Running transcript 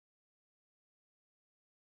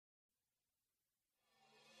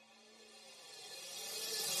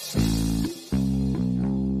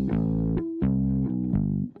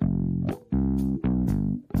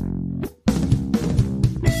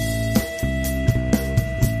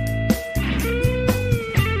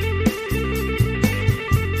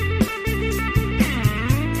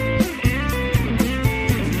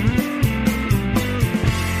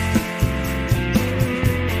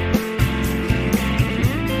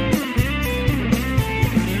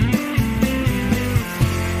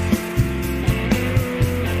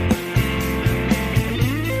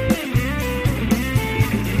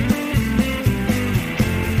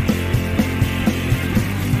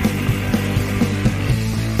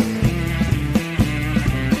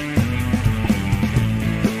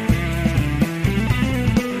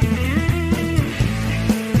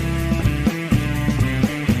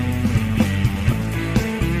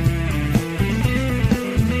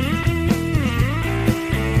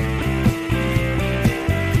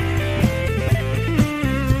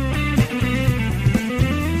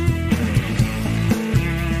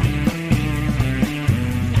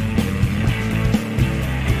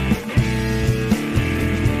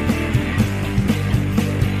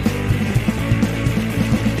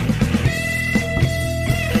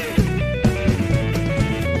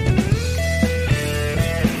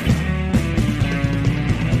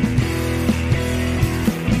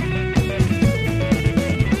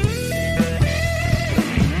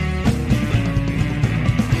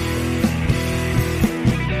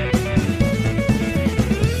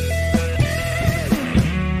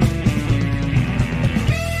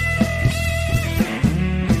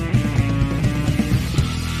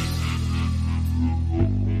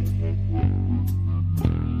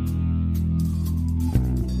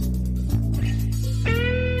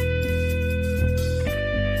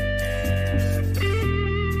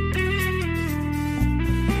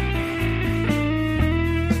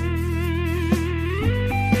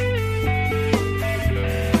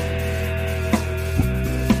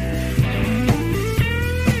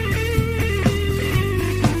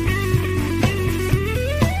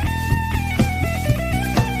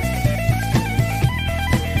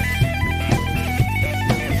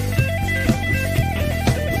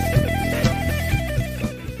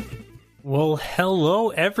Hello,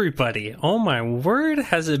 everybody. Oh my word,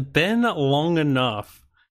 has it been long enough?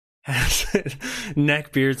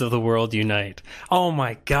 Neckbeards of the world unite. Oh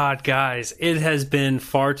my god, guys, it has been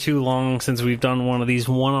far too long since we've done one of these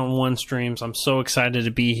one-on-one streams. I'm so excited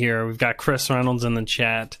to be here. We've got Chris Reynolds in the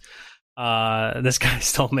chat. This guy's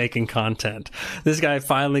still making content. This guy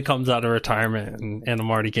finally comes out of retirement, and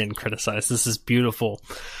I'm already getting criticized. This is beautiful.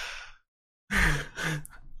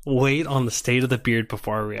 Wait on the state of the beard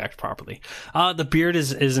before I react properly. The beard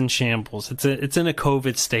is in shambles. It's in a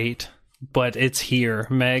COVID state, but it's here.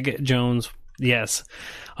 Meg Jones, yes.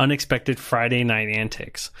 Unexpected Friday night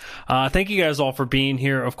antics. Thank you guys all for being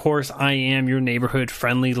here. Of course, I am your neighborhood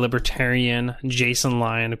friendly libertarian, Jason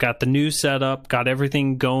Lyon. I've got the new setup, got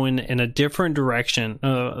everything going in a different direction,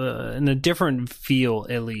 in a different feel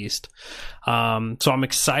at least. So I'm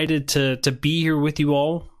excited to be here with you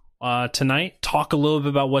all tonight, talk a little bit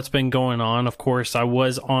about what's been going on. Of course, I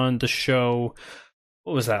was on the show,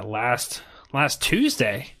 what was that, last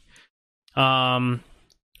Tuesday, to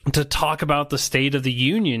talk about the State of the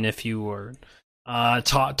Union, if you were,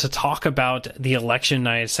 to talk about the election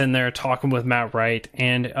night, sitting there talking with Matt Wright.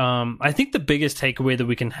 And I think the biggest takeaway that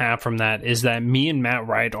we can have from that is that me and Matt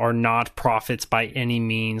Wright are not prophets by any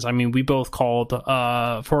means. I mean, we both called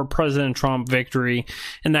for President Trump victory,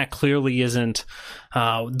 and that clearly isn't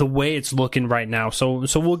the way it's looking right now. So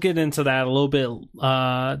we'll get into that a little bit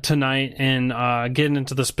tonight, and get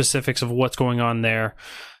into the specifics of what's going on there.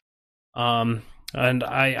 And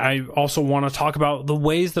I also want to talk about the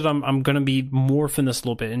ways that I'm going to be morphing this a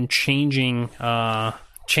little bit and changing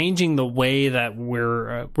the way that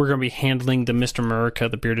we're going to be handling the Mr. America,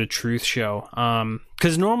 the Bearded Truth show.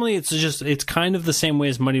 Because normally it's kind of the same way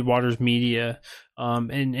as Muddy Waters Media,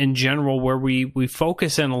 in general, where we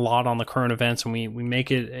focus in a lot on the current events, and we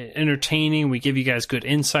make it entertaining. We give you guys good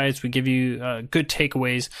insights. We give you good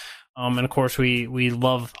takeaways. And of course, we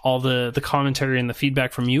love all the commentary and the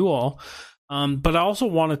feedback from you all. But I also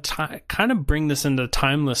want to kind of bring this into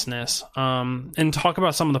timelessness, and talk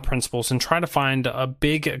about some of the principles and try to find a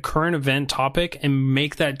big current event topic and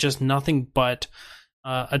make that just nothing but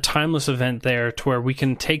a timeless event there, to where we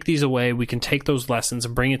can take these away, we can take those lessons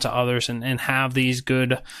and bring it to others, and have these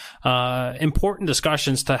good, important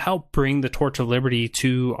discussions to help bring the torch of liberty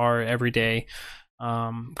to our everyday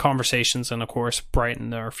conversations, and of course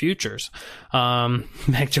brighten our futures.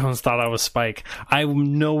 Meg Jones thought I was Spike.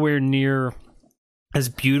 I'm nowhere near as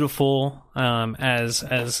beautiful,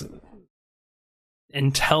 as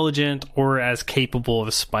intelligent, or as capable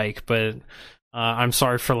of Spike, but I'm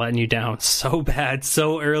sorry for letting you down so bad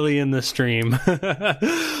so early in the stream.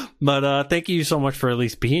 But thank you so much for at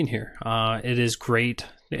least being here. It is great.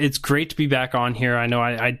 It's great to be back on here. I know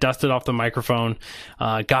I dusted off the microphone,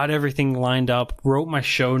 got everything lined up, wrote my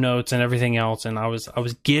show notes and everything else, and I was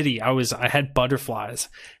giddy. I had butterflies,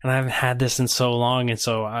 and I haven't had this in so long, and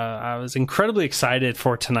so I was incredibly excited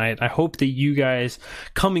for tonight. I hope that you guys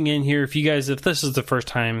coming in here, if this is the first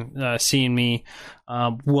time seeing me,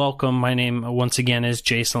 welcome. My name once again is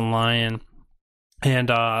Jason Lyon, and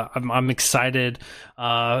I'm excited.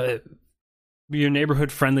 Your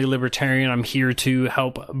neighborhood friendly libertarian. I'm here to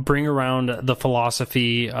help bring around the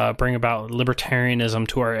philosophy, bring about libertarianism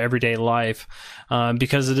to our everyday life,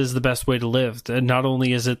 because it is the best way to live. Not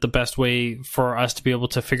only is it the best way for us to be able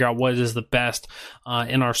to figure out what is the best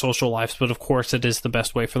in our social lives, but of course it is the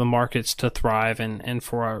best way for the markets to thrive, and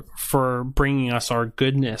for bringing us our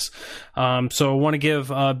goodness. So I want to give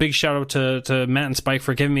a big shout out to Matt and Spike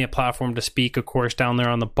for giving me a platform to speak. Of course, down there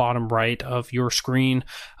on the bottom right of your screen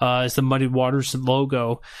is the Muddy Waters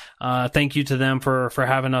logo. Thank you to them for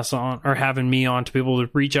having us on, or having me on, to be able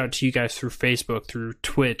to reach out to you guys through Facebook, through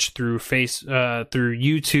Twitch, through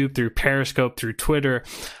YouTube, through Periscope, through Twitter,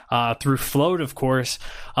 through Float, of course.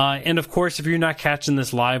 And of course, if you're not catching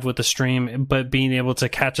this live with the stream, but being able to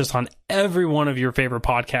catch us on every one of your favorite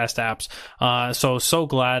podcast apps. So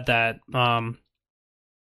glad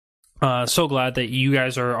that you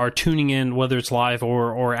guys are tuning in, whether it's live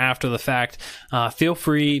or after the fact. Feel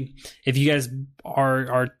free, if you guys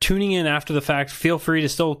are tuning in after the fact, feel free to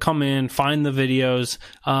still come in, find the videos,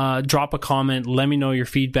 drop a comment, let me know your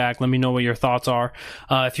feedback, let me know what your thoughts are.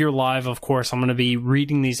 If you're live, of course, I'm going to be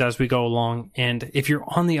reading these as we go along. And if you're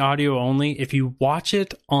on the audio only, if you watch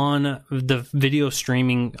it on the video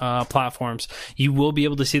streaming platforms, you will be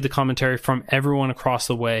able to see the commentary from everyone across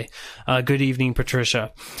the way. Good evening,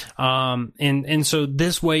 Patricia. And so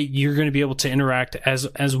this way you're going to be able to interact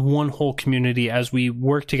as one whole community, as we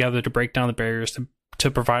work together to break down the barriers to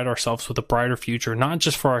provide ourselves with a brighter future, not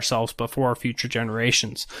just for ourselves, but for our future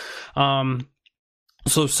generations.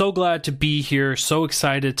 So glad to be here. So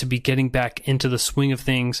excited to be getting back into the swing of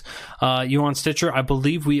things. You on Stitcher? I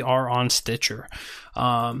believe we are on Stitcher.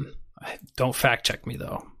 Don't fact check me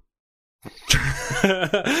though.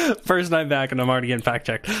 First night back and I'm already getting fact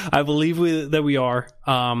checked. I believe that we are.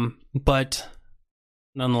 But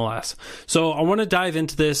nonetheless. So I want to dive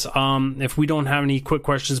into this. If we don't have any quick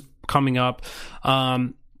questions coming up.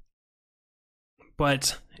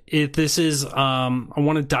 But this is, I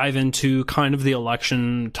want to dive into kind of the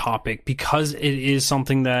election topic because it is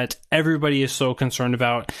something that everybody is so concerned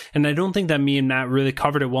about. And I don't think that me and Matt really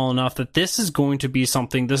covered it well enough that this is going to be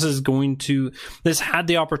something, this had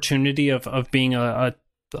the opportunity of being a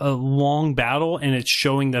long battle, and it's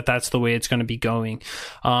showing that that's the way it's going to be going.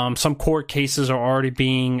 Some court cases are already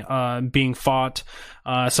being fought.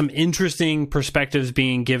 Some interesting perspectives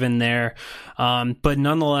being given there. But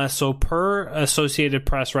nonetheless, so per Associated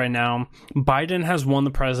Press right now, Biden has won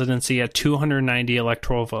the presidency at 290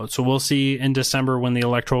 electoral votes. So we'll see in December when the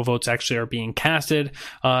electoral votes actually are being casted,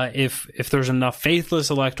 if there's enough faithless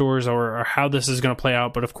electors or how this is going to play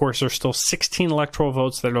out. But of course, there's still 16 electoral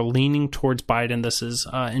votes that are leaning towards Biden. This is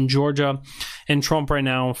in Georgia, and Trump right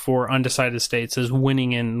now for undecided states is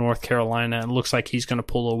winning in North Carolina. It looks like he's going to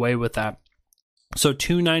pull away with that. So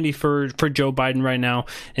 290 for Joe Biden right now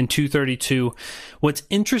and 232. What's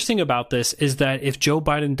interesting about this is that if Joe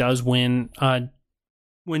Biden does win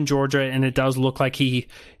Georgia, and it does look like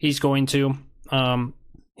he's going to,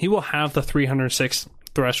 he will have the 306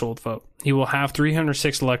 threshold vote. He will have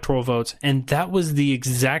 306 electoral votes, and that was the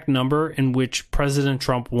exact number in which President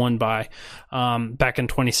Trump won by back in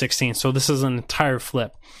 2016. So this is an entire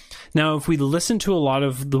flip. Now, if we listen to a lot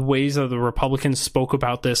of the ways that the Republicans spoke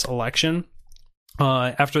about this election,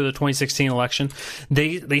 after the 2016 election,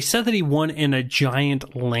 they said that he won in a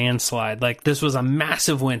giant landslide. Like, this was a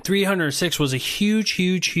massive win. 306 was a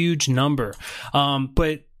huge number.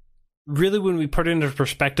 But really, when we put it into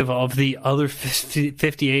perspective of the other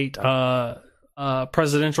 58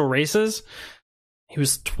 presidential races, he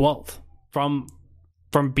was 12th from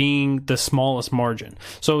being the smallest margin.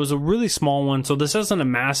 So it was a really small one. So this isn't a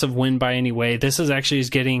massive win by any way. This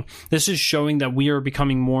is showing that we are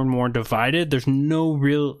becoming more and more divided. There's no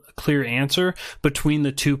real clear answer between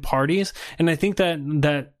the two parties. And I think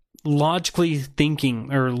that logically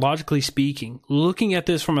speaking, looking at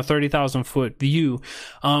this from a 30,000 foot view,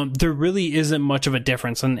 there really isn't much of a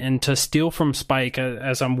difference. And to steal from Spike,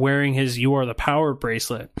 as I'm wearing his "You Are the Power"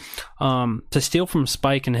 bracelet, to steal from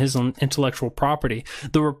Spike and his intellectual property,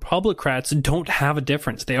 the Republicrats don't have a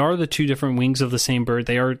difference. They are the two different wings of the same bird.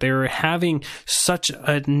 They are having such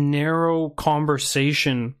a narrow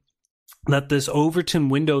conversation that this Overton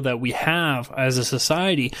window that we have as a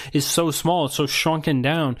society is so small, it's so shrunken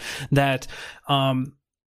down that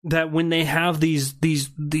that when they have these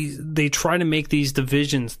they try to make these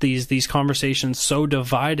divisions, these conversations so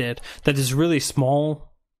divided that is really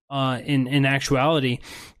small in actuality,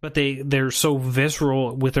 but they're so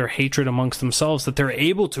visceral with their hatred amongst themselves that they're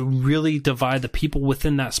able to really divide the people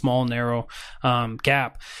within that small narrow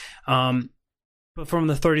gap. But from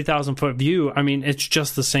the 30,000 foot view, I mean, it's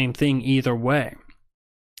just the same thing either way.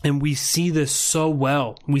 And we see this so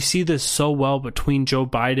well. We see this so well between Joe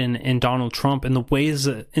Biden and Donald Trump in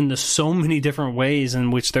the so many different ways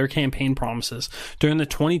in which their campaign promises during the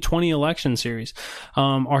 2020 election series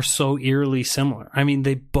are so eerily similar. I mean,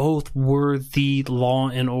 they both were the law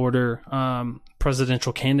and order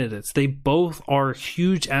presidential candidates. They both are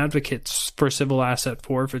huge advocates for civil asset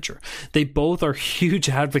forfeiture. They both are huge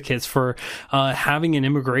advocates for having an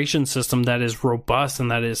immigration system that is robust and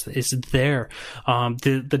that is there.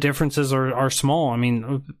 The differences are small. I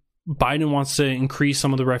mean, Biden wants to increase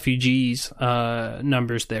some of the refugees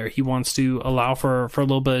numbers there. He wants to allow for a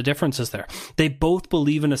little bit of differences there. They both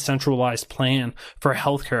believe in a centralized plan for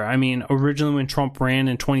healthcare. I mean, originally when Trump ran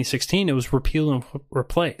in 2016, it was repeal and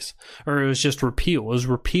replace, or it was just repeal. It was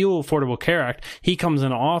repeal Affordable Care Act. He comes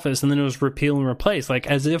into office, and then it was repeal and replace, like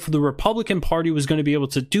as if the Republican Party was going to be able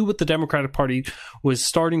to do what the Democratic Party was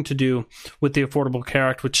starting to do with the Affordable Care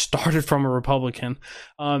Act, which started from a Republican,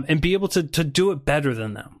 and be able to do it better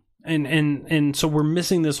than them. And so we're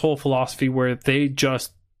missing this whole philosophy where they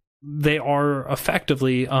are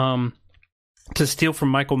effectively to steal from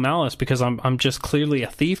Michael Malice, because I'm just clearly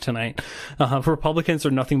a thief tonight. Republicans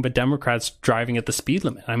are nothing but Democrats driving at the speed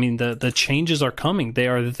limit. I mean, the changes are coming. They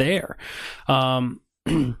are there.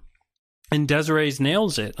 And Desiree's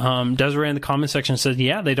nails it. Desiree in the comment section said,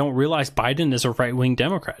 yeah, they don't realize Biden is a right-wing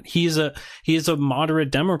Democrat. He is a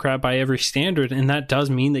moderate Democrat by every standard, and that does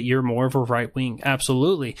mean that you're more of a right-wing.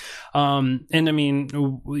 Absolutely. And I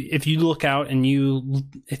mean, if you look out and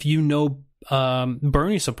if you know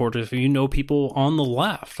Bernie supporters, if you know people on the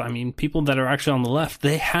left, I mean, people that are actually on the left,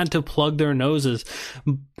 they had to plug their noses,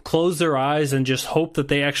 close their eyes, and just hope that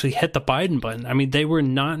they actually hit the Biden button. I mean, they were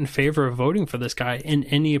not in favor of voting for this guy in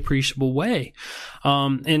any appreciable way.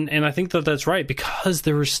 And I think that that's right, because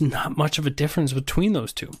there was not much of a difference between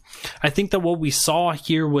those two. I think that what we saw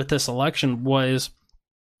here with this election was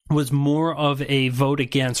more of a vote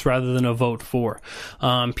against rather than a vote for.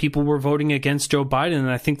 People were voting against Joe Biden,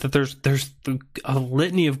 and I think that there's a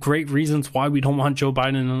litany of great reasons why we don't want Joe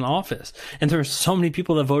Biden in office. And there's so many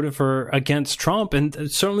people that voted against Trump,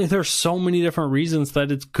 and certainly there's so many different reasons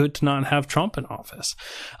that it's good to not have Trump in office.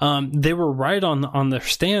 They were right on their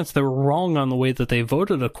stance. They were wrong on the way that they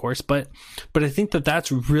voted, of course, but I think that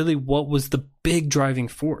that's really what was the big driving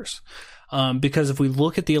force. Because if we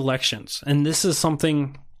look at the elections, and this is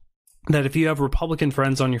something that if you have Republican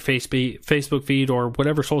friends on your Facebook feed or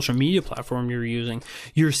whatever social media platform you're using,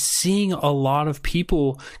 you're seeing a lot of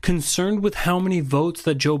people concerned with how many votes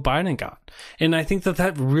that Joe Biden got. And I think that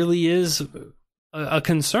that really is a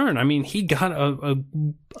concern. I mean, he got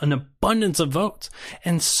an abundance of votes,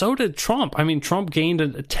 and so did Trump. I mean, Trump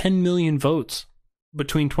gained 10 million votes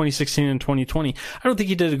between 2016 and 2020. I don't think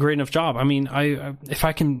he did a great enough job. I mean, if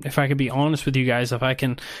I can be honest with you guys, if I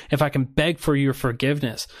can beg for your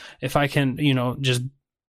forgiveness, if I can, just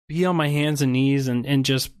be on my hands and knees and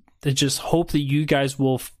just hope that you guys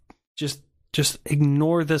will just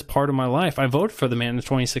ignore this part of my life. I voted for the man in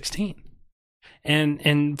 2016.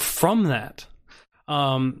 And from that,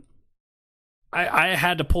 I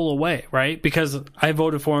had to pull away, right? Because I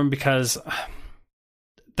voted for him because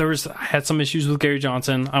I had some issues with Gary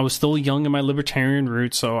Johnson. I was still young in my libertarian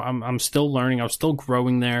roots, so I'm still learning. I was still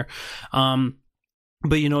growing there.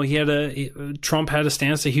 But Trump had a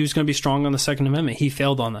stance that he was going to be strong on the Second Amendment. He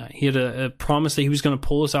failed on that. He had a promise that he was going to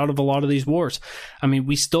pull us out of a lot of these wars. I mean,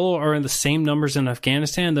 we still are in the same numbers in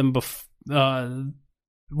Afghanistan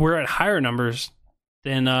we're at higher numbers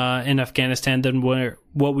than in Afghanistan than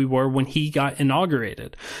what we were when he got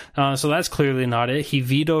inaugurated. So that's clearly not it. He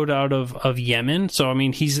vetoed out of Yemen. So, I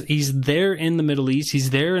mean, he's there in the Middle East. He's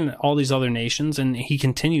there in all these other nations, and he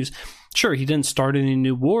continues. Sure, he didn't start any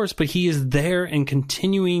new wars, but he is there and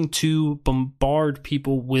continuing to bombard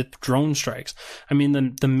people with drone strikes. I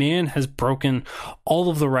mean, the man has broken all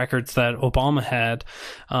of the records that Obama had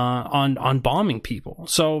on bombing people.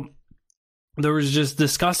 So there was just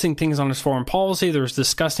disgusting things on his foreign policy. There was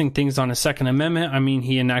disgusting things on his Second Amendment. I mean,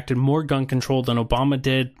 he enacted more gun control than Obama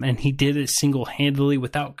did, and he did it single-handedly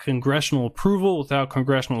without congressional approval, without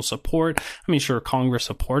congressional support. I mean, sure, Congress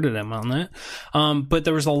supported him on that. But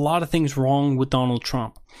there was a lot of things wrong with Donald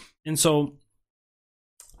Trump. And so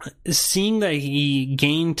seeing that he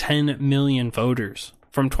gained 10 million voters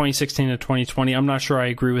from 2016 to 2020, I'm not sure I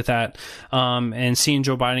agree with that. And seeing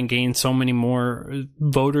Joe Biden gain so many more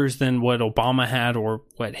voters than what Obama had or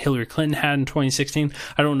what Hillary Clinton had in 2016,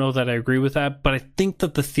 I don't know that I agree with that. But I think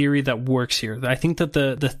that the theory that works here, I think that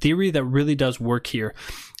the theory that really does work here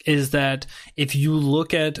is that if you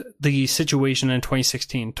look at the situation in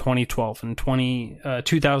 2016, 2012, and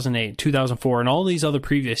 2008, 2004, and all these other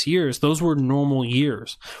previous years, those were normal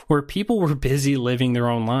years where people were busy living their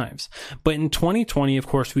own lives. But in 2020, of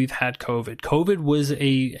course, we've had COVID. COVID was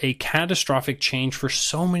a catastrophic change for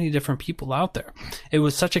so many different people out there. It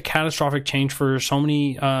was such a catastrophic change for so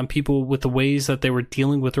many people with the ways that they were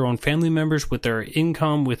dealing with their own family members, with their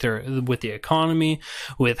income, with the economy,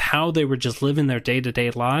 with how they were just living their day-to-day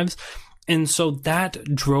lives. And so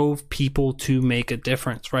that drove people to make a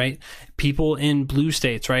difference, right? People in blue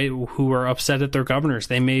states, right, who are upset at their governors,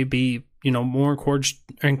 they may be, more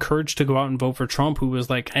encouraged to go out and vote for Trump, who was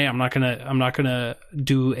like, hey, I'm not gonna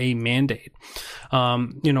do a mandate.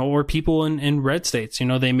 Or people in red states,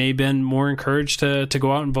 they may have been more encouraged to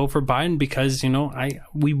go out and vote for Biden because,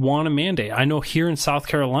 we want a mandate. I know here in South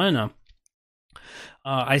Carolina,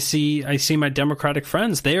 I see my Democratic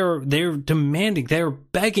friends. They're demanding, they're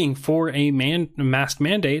begging for a mask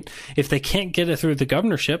mandate. If they can't get it through the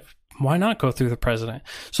governorship, why not go through the president?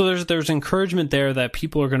 So there's encouragement there that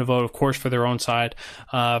people are going to vote, of course, for their own side,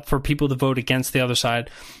 for people to vote against the other side.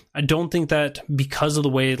 I don't think that because of the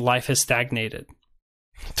way life has stagnated.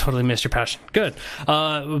 Totally missed your passion. Good.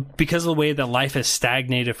 Because of the way that life has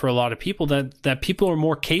stagnated for a lot of people, that people are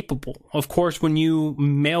more capable. Of course, when you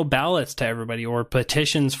mail ballots to everybody or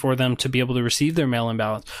petitions for them to be able to receive their mail-in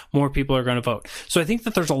ballots, more people are going to vote. So I think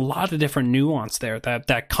that there's a lot of different nuance there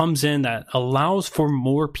that comes in that allows for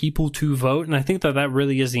more people to vote. And I think that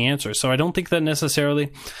really is the answer. So I don't think that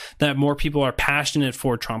necessarily that more people are passionate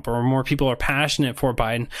for Trump or more people are passionate for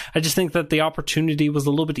Biden. I just think that the opportunity was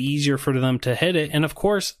a little bit easier for them to hit it. And of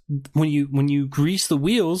course, when you grease the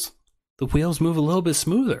wheels, the wheels move a little bit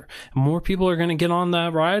smoother. More people are going to get on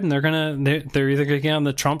that ride, and they're either going to get on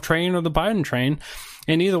the Trump train or the Biden train.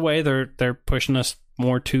 And either way, they're pushing us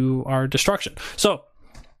more to our destruction.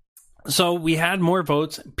 So we had more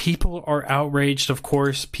votes. People are outraged, of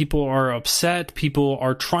course. People are upset. People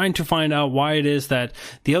are trying to find out why it is that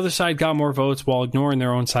the other side got more votes while ignoring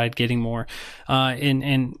their own side getting more.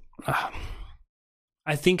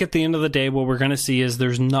 I think at the end of the day, what we're going to see is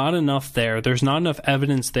there's not enough there. There's not enough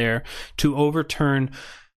evidence there to overturn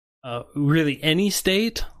really any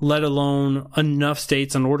state, let alone enough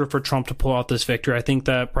states in order for Trump to pull out this victory. I think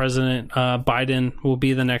that President Biden will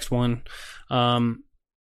be the next one. I'm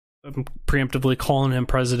preemptively calling him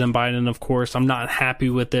President Biden, of course. I'm not happy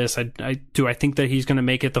with this. I think that he's going to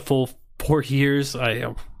make it the full 4 years.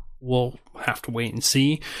 We'll have to wait and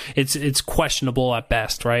see. It's questionable at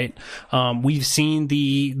best, right? We've seen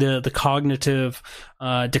the cognitive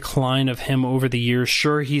decline of him over the years.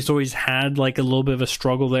 Sure, he's always had like a little bit of a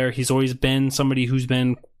struggle there. He's always been somebody who's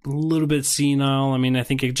been a little bit senile. I mean, I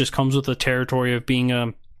think it just comes with the territory of being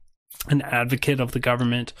an advocate of the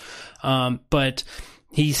government. But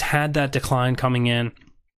he's had that decline coming in.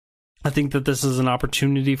 I think that this is an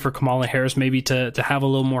opportunity for Kamala Harris maybe to have a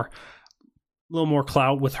little more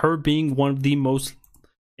clout, with her being one of the most,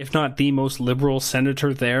 if not the most liberal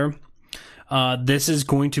senator there. This is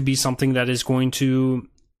going to be something that is going to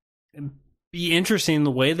be interesting,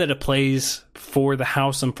 the way that it plays for the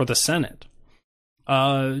House and for the Senate.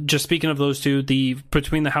 Just speaking of those two,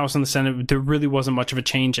 between the House and the Senate, there really wasn't much of a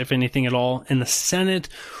change, if anything at all. In the Senate,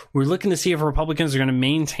 we're looking to see if Republicans are going to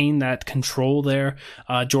maintain that control there.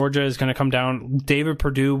 Georgia is going to come down. David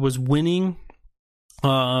Perdue was winning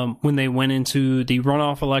when they went into the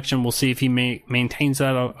runoff election. We'll see if he maintains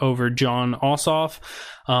that over Jon Ossoff.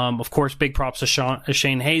 Of course, big props to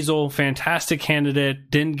Shane Hazel, fantastic candidate.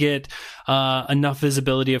 Didn't get enough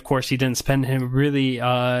visibility. Of course, he didn't spend him really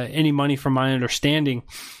any money, from my understanding,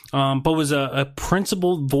 but was a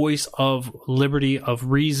principled voice of liberty, of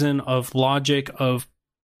reason, of logic, of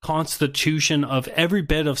constitution, of every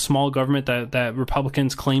bit of small government that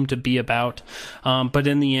Republicans claim to be about, but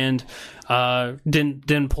in the end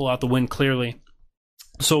didn't pull out the win clearly.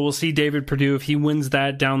 So we'll see David Perdue. If he wins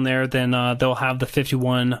that down there, then they'll have the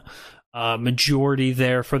 51 majority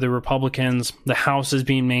there for the Republicans. The House is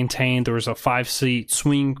being maintained. There was a 5-seat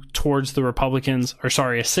swing towards the Republicans, or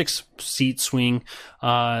sorry, a 6-seat swing.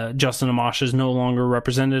 Justin Amash is no longer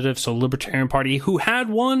representative, so Libertarian Party, who had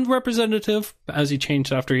one representative as he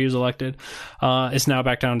changed after he was elected, is now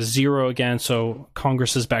back down to 0 again. So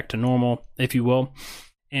Congress is back to normal, if you will.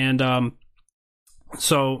 And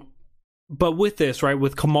but with this, right,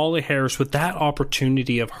 with Kamala Harris, with that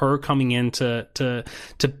opportunity of her coming into to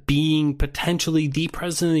being potentially the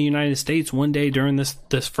president of the United States one day during this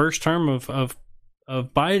first term of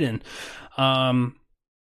Biden,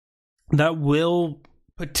 that will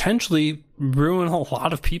potentially ruin a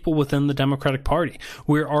lot of people within the Democratic Party.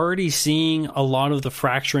 We're already seeing a lot of the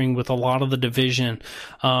fracturing with a lot of the division.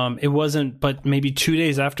 It wasn't but maybe 2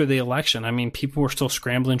 days after the election. I mean, people were still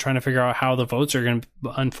scrambling, trying to figure out how the votes are going to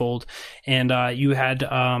unfold. And you had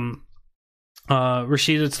Rashida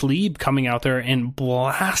Tlaib coming out there and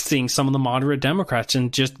blasting some of the moderate Democrats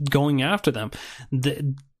and just going after them.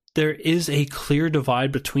 There is a clear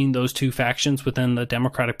divide between those two factions within the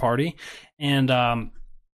Democratic Party, and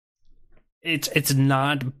it's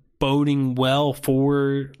not boding well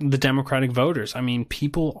for the Democratic voters. I mean,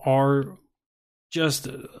 people are just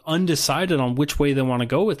undecided on which way they want to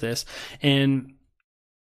go with this, and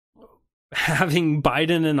having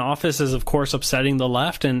Biden in office is, of course, upsetting the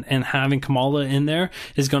left, and having Kamala in there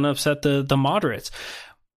is going to upset the moderates.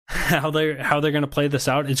 How they're going to play this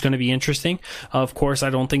out is going to be interesting. Of course, I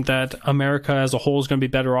don't think that America as a whole is going to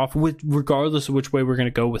be better off regardless of which way we're going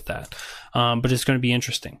to go with that. But it's going to be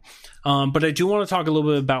interesting. But I do want to talk a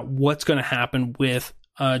little bit about what's going to happen with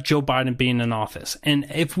Joe Biden being in office. And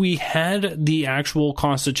if we had the actual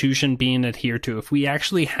Constitution being adhered to, if we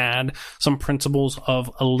actually had some principles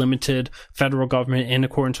of a limited federal government in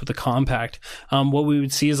accordance with the compact, what we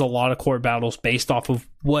would see is a lot of court battles based off of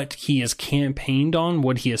what he has campaigned on,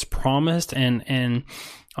 what he has promised, and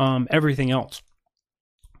everything else.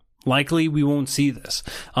 Likely we won't see this.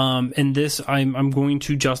 And this, I'm going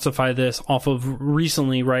to justify this off of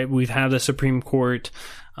recently, right? We've had the Supreme Court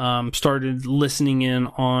started listening in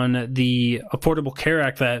on the Affordable Care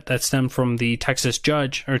Act that stemmed from the Texas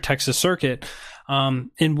judge or Texas Circuit,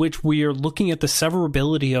 in which we are looking at the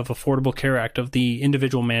severability of Affordable Care Act of the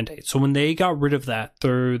individual mandate. So when they got rid of that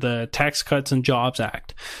through the Tax Cuts and Jobs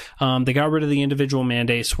Act, they got rid of the individual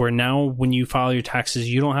mandates where now when you file your taxes,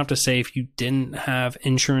 you don't have to say if you didn't have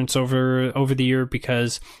insurance over the year,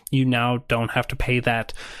 because you now don't have to pay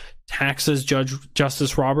that tax, as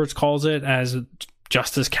Justice Roberts calls it, as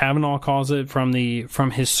Justice Kavanaugh calls it from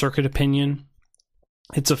his circuit opinion.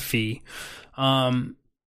 It's a fee.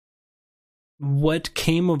 What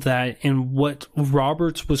came of that, and what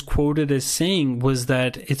Roberts was quoted as saying, was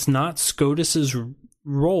that it's not SCOTUS's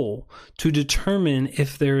role to determine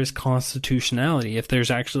if there is constitutionality,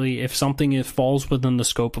 if something falls within the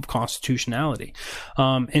scope of constitutionality.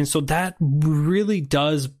 And so that really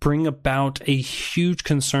does bring about a huge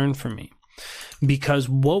concern for me. Because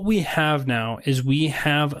what we have now is we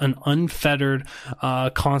have an unfettered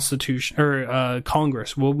constitution, or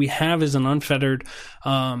Congress. What we have is an unfettered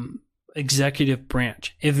executive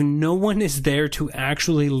branch. If no one is there to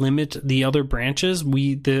actually limit the other branches,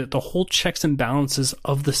 the whole checks and balances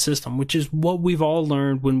of the system, which is what we've all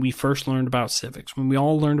learned when we first learned about civics, when we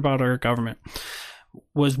all learned about our government,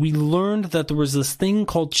 was we learned that there was this thing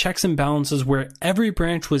called checks and balances where every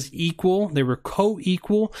branch was equal. They were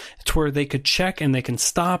co-equal. It's where they could check and they can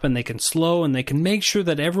stop and they can slow and they can make sure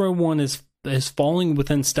that everyone is falling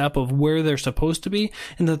within step of where they're supposed to be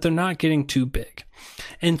and that they're not getting too big.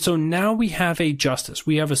 And so now we have a justice.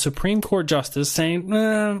 We have a Supreme Court justice saying,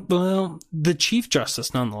 the Chief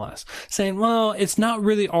Justice nonetheless, saying, well, it's not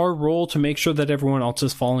really our role to make sure that everyone else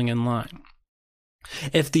is falling in line.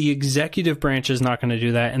 If the executive branch is not going to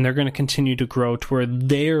do that, and they're going to continue to grow to where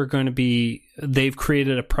they've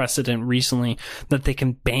created a precedent recently that they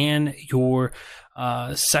can ban your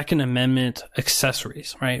Second Amendment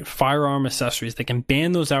accessories, right? Firearm accessories. They can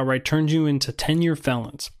ban those outright, turn you into 10-year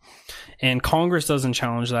felons. And Congress doesn't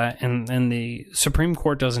challenge that, and the Supreme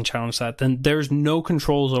Court doesn't challenge that, then there's no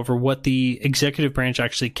controls over what the executive branch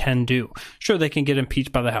actually can do. Sure, they can get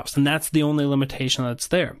impeached by the House, and that's the only limitation that's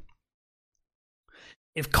there.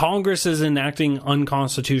 If Congress is enacting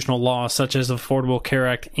unconstitutional laws such as the Affordable Care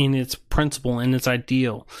Act in its principle, in its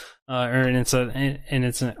ideal, or in its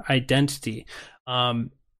identity,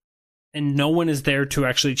 and no one is there to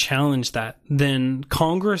actually challenge that, then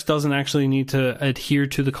Congress doesn't actually need to adhere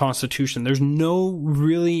to the Constitution. There's no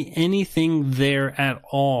really anything there at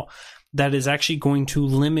all that is actually going to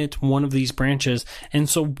limit one of these branches. And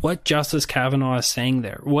so what Justice Kavanaugh is saying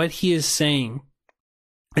there, what he is saying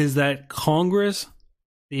is that Congress,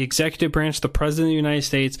 the executive branch, the President of the United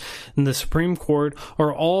States, and the Supreme Court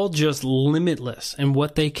are all just limitless in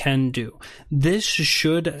what they can do. This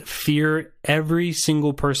should fear every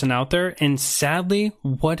single person out there. And sadly,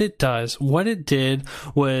 what it did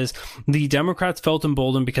was the Democrats felt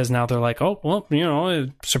emboldened because now they're like, oh, well,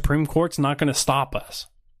 the Supreme Court's not going to stop us.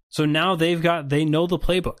 So now they know the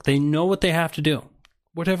playbook. They know what they have to do.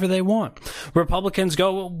 Whatever they want. Republicans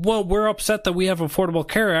go, well, we're upset that we have Affordable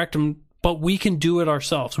Care Act, but we can do it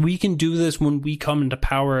ourselves. We can do this when we come into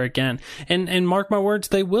power again. And mark my words,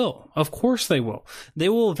 they will. Of course they will. They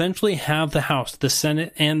will eventually have the House, the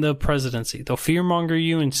Senate, and the presidency. They'll fearmonger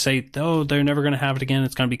you and say, oh, they're never going to have it again.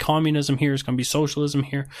 It's going to be communism here. It's going to be socialism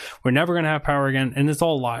here. We're never going to have power again. And it's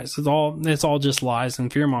all lies. It's all just lies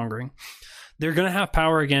and fearmongering. They're going to have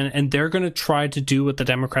power again, and they're going to try to do what the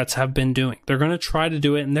Democrats have been doing. They're going to try to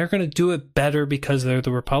do it, and they're going to do it better because they're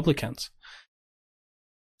the Republicans.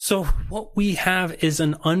 So what we have is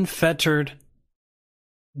an unfettered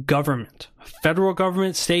government, federal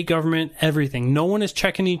government, state government, everything. No one is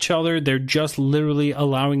checking each other. They're just literally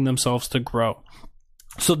allowing themselves to grow.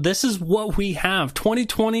 So this is what we have.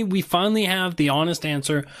 2020, we finally have the honest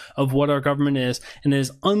answer of what our government is, and it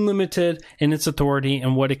is unlimited in its authority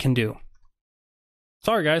and what it can do.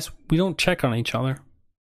 Sorry, guys, we don't check on each other.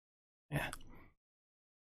 Yeah.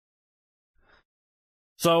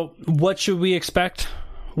 So what should we expect?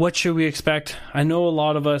 What should we expect? I know a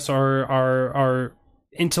lot of us are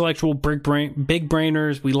intellectual big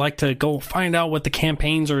brainers. We like to go find out what the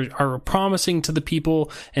campaigns are promising to the people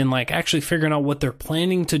and like actually figuring out what they're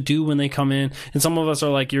planning to do when they come in. And some of us are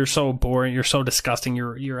like, you're so boring. You're so disgusting.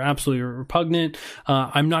 You're absolutely repugnant.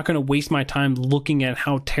 I'm not going to waste my time looking at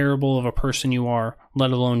how terrible of a person you are,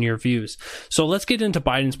 let alone your views. So let's get into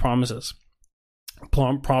Biden's promises.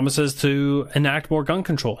 Promises to enact more gun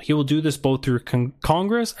control. He will do this both through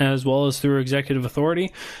Congress as well as through executive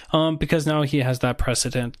authority, because now he has that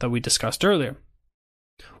precedent that we discussed earlier.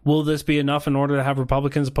 Will this be enough in order to have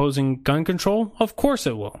Republicans opposing gun control? Of course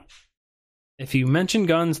it will. If you mention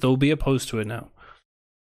guns, they'll be opposed to it now.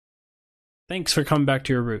 Thanks for coming back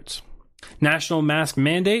to your roots. National mask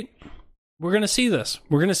mandate. we're going to see this.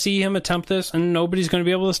 We're going to see him attempt this, and nobody's going to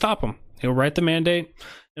be able to stop him. He'll write the mandate.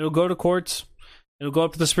 It'll go to courts. It'll go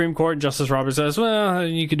up to the Supreme Court, and Justice Roberts says, well,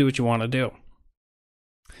 you can do what you want to do.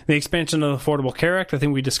 The expansion of the Affordable Care Act, I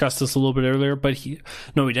think we discussed this a little bit earlier, but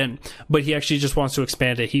no, we didn't. But he actually just wants to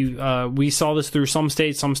expand it. We saw this through some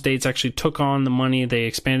states. Some states actually took on the money. They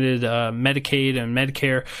expanded Medicaid and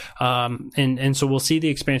Medicare, and so we'll see the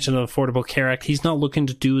expansion of the Affordable Care Act. He's not looking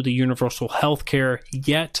to do the universal health care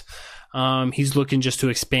yet. He's looking just to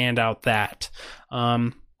expand out that.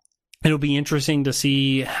 It'll be interesting to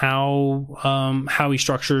see how he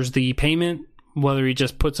structures the payment. Whether he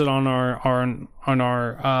just puts it on our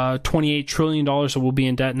 $28 trillion that will be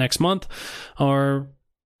in debt next month, or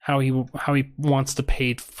how he wants to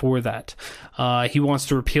pay for that. He wants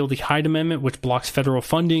to repeal the Hyde Amendment, which blocks federal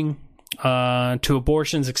funding to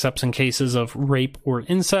abortions, except in cases of rape or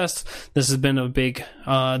incest. This has been a big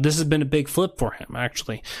flip for him.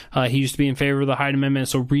 Actually, he used to be in favor of the Hyde Amendment.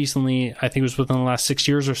 So recently, I think it was within the last 6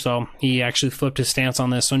 years or so, he actually flipped his stance on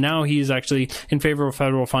this. So now he's actually in favor of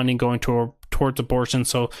federal funding going towards abortion.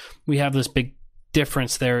 So we have this big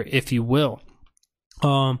difference there, if you will.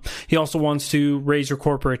 He also wants to raise your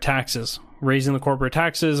corporate taxes. Raising the corporate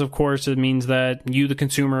taxes, of course, it means that you, the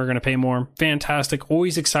consumer, are going to pay more. Fantastic.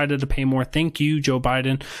 Always excited to pay more. Thank you, Joe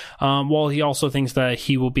Biden. Well, he also thinks that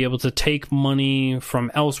he will be able to take money from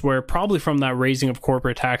elsewhere, probably from that raising of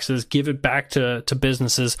corporate taxes, give it back to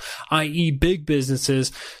businesses, i.e. big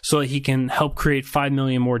businesses, so that he can help create 5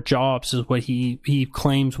 million more jobs is what he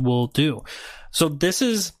claims will do. So this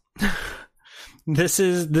is... This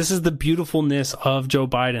is the beautifulness of Joe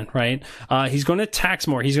Biden, right? He's going to tax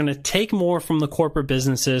more. He's going to take more from the corporate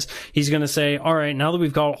businesses. He's going to say, all right, now that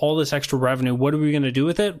we've got all this extra revenue, what are we going to do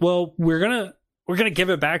with it? Well, we're going to give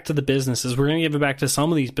it back to the businesses. We're going to give it back to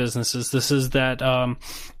some of these businesses. This is that, why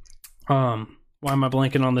am I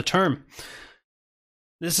blanking on the term?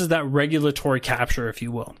 This is that regulatory capture, if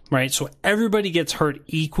you will, right? So everybody gets hurt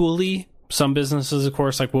equally. Some businesses, of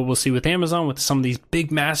course, like what we'll see with Amazon, with some of these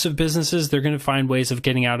big, massive businesses, they're going to find ways of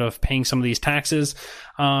getting out of paying some of these taxes.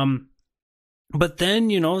 But then,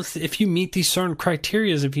 if you meet these certain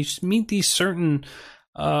criteria, if you meet these certain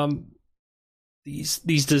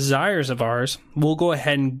these desires of ours, we'll go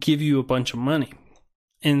ahead and give you a bunch of money.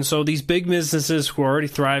 And so these big businesses who are already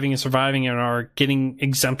thriving and surviving and are getting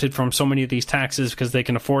exempted from so many of these taxes because they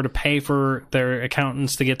can afford to pay for their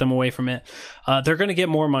accountants to get them away from it, they're going to get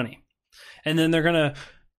more money. And then they're going to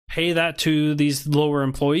pay that to these lower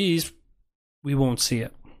employees. We won't see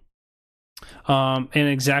it. And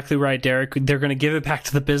exactly right, Derek. They're going to give it back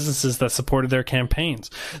to the businesses that supported their campaigns.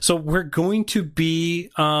 So we're going to be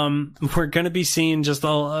seeing just a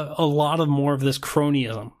lot of more of this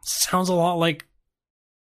cronyism. Sounds a lot like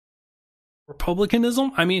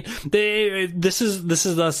Republicanism. I mean, this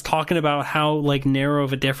is us talking about how narrow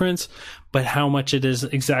of a difference, but how much it is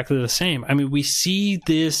exactly the same. I mean, we see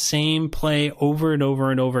this same play over and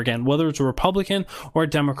over and over again, whether it's a Republican or a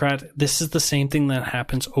Democrat. This is the same thing that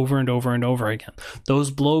happens over and over and over again.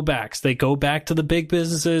 Those blowbacks, they go back to the big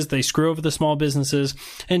businesses, they screw over the small businesses,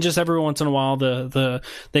 and just every once in a while,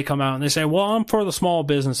 they come out and they say, "Well, I'm for the small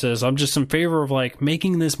businesses. I'm just in favor of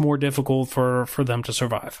making this more difficult for them to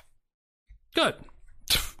survive." Good.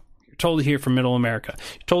 You're totally here for middle America.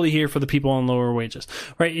 You're totally here for the people on lower wages,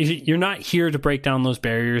 right? You're not here to break down those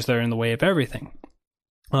barriers that are in the way of everything.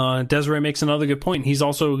 Desiree makes another good point. He's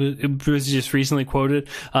also was just recently quoted.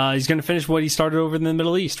 He's going to finish what he started over in the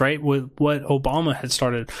Middle East, right? With what Obama had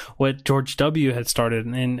started, what George W. had started,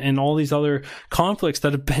 and all these other conflicts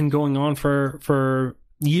that have been going on for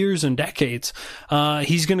years and decades.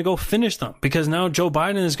 He's going to go finish them because now Joe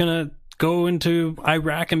Biden is going to go into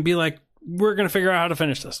Iraq and be like, we're going to figure out how to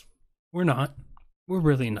finish this. We're not. We're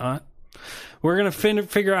really not. We're going to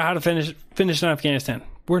figure out how to finish in Afghanistan.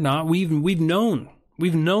 We're not. We've known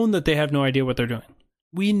that they have no idea what they're doing.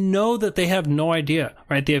 We know that they have no idea,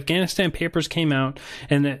 right? The Afghanistan papers came out,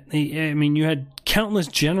 and you had countless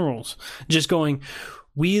generals just going,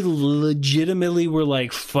 we legitimately were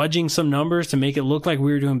fudging some numbers to make it look like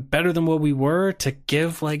we were doing better than what we were to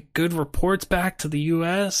give good reports back to the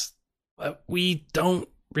U.S. But we don't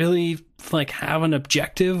really have an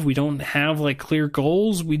objective. We don't have clear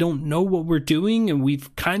goals. We don't know what we're doing, and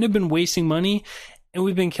we've kind of been wasting money, and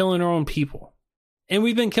we've been killing our own people, and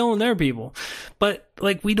we've been killing their people, but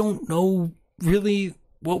we don't know really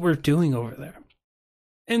what we're doing over there.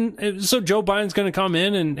 And so Joe Biden's going to come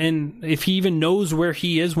in, and if he even knows where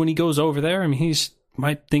he is when he goes over there, I mean, he's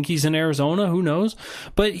might think he's in Arizona, who knows,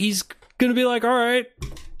 but he's going to be like, all right,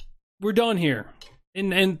 we're done here.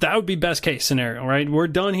 And that would be best case scenario, right? We're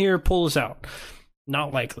done here. Pull us out.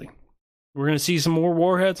 Not likely. We're going to see some more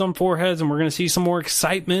warheads on foreheads, and we're going to see some more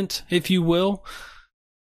excitement, if you will.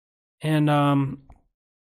 And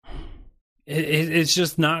it's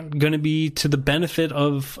just not going to be to the benefit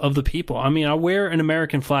of the people. I mean, I wear an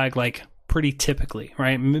American flag like pretty typically,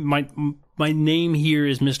 right? My name here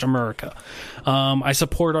is Mr. America. I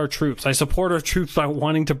support our troops. I support our troops by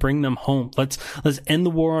wanting to bring them home. Let's end the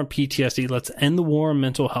war on PTSD. Let's end the war on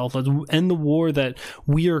mental health. Let's end the war that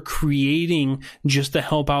we are creating just to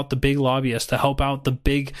help out the big lobbyists, to help out the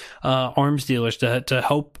big arms dealers, to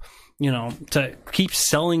help, to keep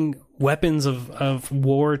selling weapons of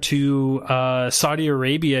war to Saudi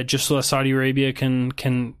Arabia, just so that Saudi Arabia can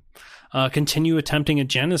continue attempting a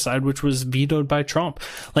genocide, which was vetoed by Trump.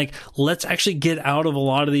 Like, let's actually get out of a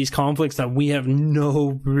lot of these conflicts that we have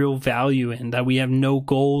no real value in, that we have no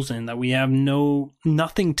goals in, that we have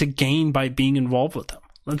nothing to gain by being involved with them.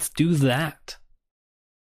 Let's do that.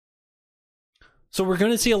 So we're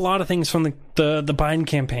going to see a lot of things from the Biden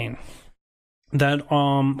campaign that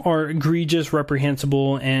are egregious,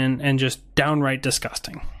 reprehensible, and just downright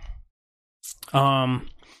disgusting.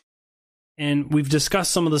 And we've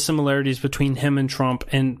discussed some of the similarities between him and Trump.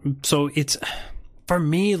 And so it's, for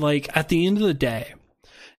me, like, at the end of the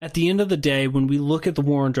day, when we look at the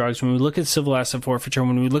war on drugs, when we look at civil asset forfeiture,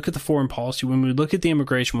 when we look at the foreign policy, when we look at the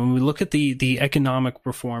immigration, when we look at the economic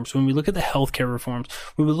reforms, when we look at the healthcare reforms,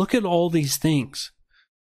 when we look at all these things,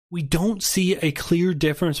 we don't see a clear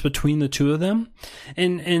difference between the two of them.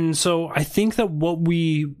 And so I think that what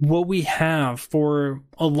we have for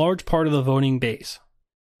a large part of the voting base,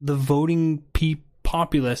 the voting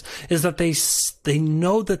populace, is that they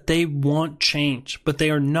know that they want change, but they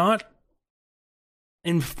are not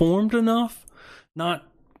informed enough, not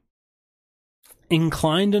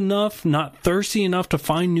inclined enough, not thirsty enough to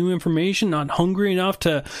find new information, not hungry enough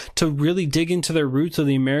to really dig into their roots of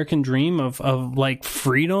the American dream of like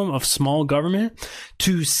freedom, of small government,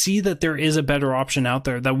 to see that there is a better option out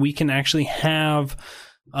there, that we can actually have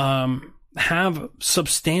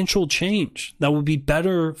substantial change that will be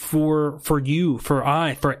better for you,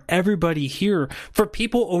 for everybody here, for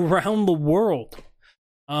people around the world.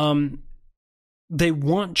 They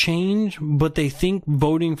want change, but they think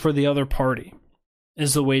voting for the other party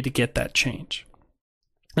is the way to get that change.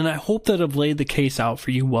 And I hope that I've laid the case out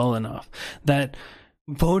for you well enough that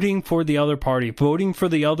voting for the other party, voting for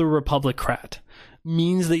the other Republicrat,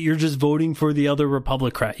 means that you're just voting for the other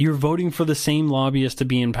Republicrat. You're voting for the same lobbyists to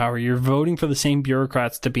be in power. You're voting for the same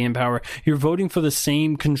bureaucrats to be in power. You're voting for the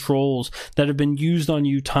same controls that have been used on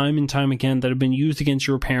you time and time again, that have been used against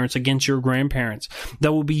your parents, against your grandparents,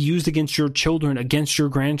 that will be used against your children, against your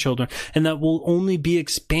grandchildren, and that will only be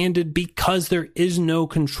expanded because there is no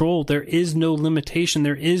control. There is no limitation.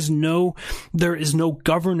 There is no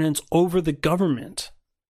governance over the government.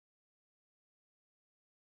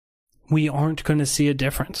 We aren't going to see a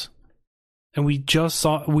difference. And we just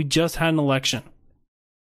had an election.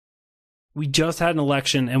 We just had an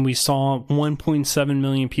election, and we saw 1.7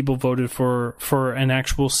 million people voted for an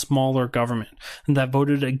actual smaller government, and that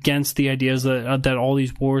voted against the ideas that all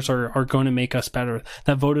these wars are going to make us better.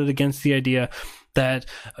 That voted against the idea that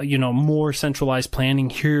more centralized planning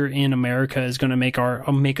here in America is going to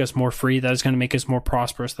make us more free. That is going to make us more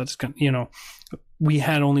prosperous. That's going we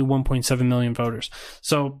had only 1.7 million voters.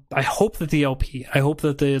 So I hope that the LP, I hope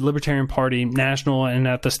that the Libertarian Party, national and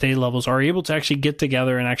at the state levels, are able to actually get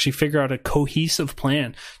together and actually figure out a cohesive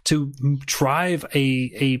plan to drive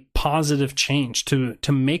a positive change, to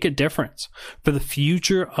make a difference for the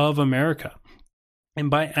future of America.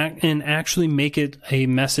 And actually make it a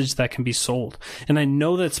message that can be sold. And I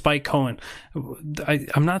know that Spike Cohen,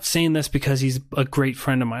 I'm not saying this because he's a great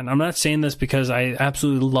friend of mine. I'm not saying this because I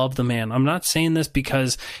absolutely love the man. I'm not saying this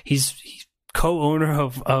because he's co-owner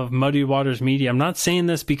of Muddy Waters Media. I'm not saying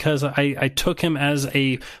this because I took him as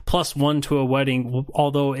a +1 to a wedding,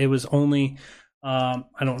 although it was only, I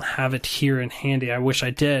don't have it here in handy. I wish I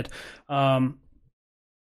did.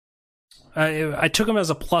 I took him as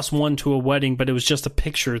a +1 to a wedding, but it was just a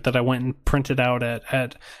picture that I went and printed out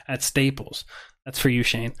at Staples. That's for you,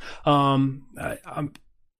 Shane. But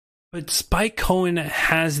Spike Cohen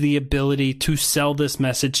has the ability to sell this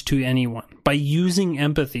message to anyone by using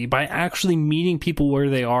empathy, by actually meeting people where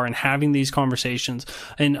they are and having these conversations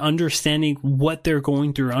and understanding what they're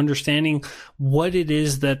going through, understanding what it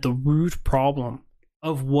is that the root problem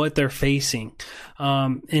of what they're facing,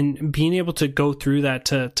 and being able to go through that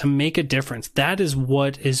to make a difference. That is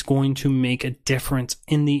what is going to make a difference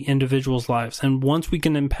in the individuals' lives. And once we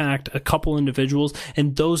can impact a couple individuals,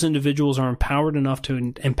 and those individuals are empowered enough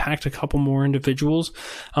to impact a couple more individuals,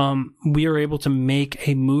 we are able to make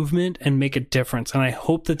a movement and make a difference. And I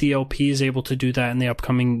hope that the LP is able to do that in the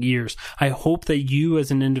upcoming years. I hope that you as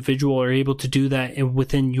an individual are able to do that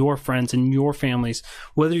within your friends and your families,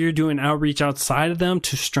 whether you're doing outreach outside of them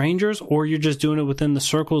to strangers, or you're just doing it within the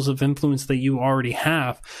circles of influence that you already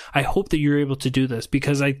have. I hope that you're able to do this,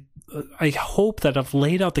 because I hope that I've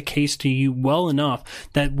laid out the case to you well enough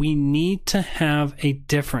that we need to have a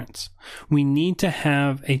difference. We need to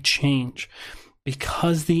have a change,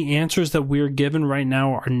 because the answers that we're given right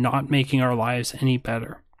now are not making our lives any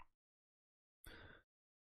better.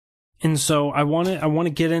 And so I want to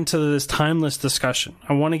get into this timeless discussion.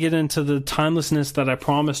 I want to get into the timelessness that I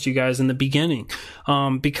promised you guys in the beginning,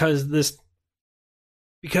 because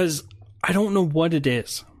I don't know what it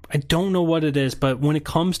is. I don't know what it is, but when it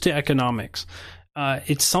comes to economics,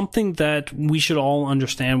 it's something that we should all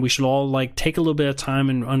understand. We should all take a little bit of time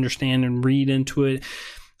and understand and read into it,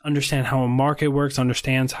 understand how a market works,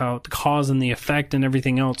 understands how the cause and the effect and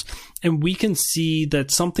everything else. And we can see that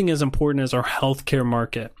something as important as our healthcare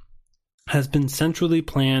market has been centrally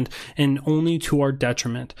planned and only to our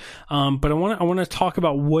detriment. But I want to talk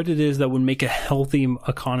about what it is that would make a healthy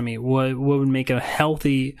economy, what would make a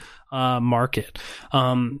healthy market.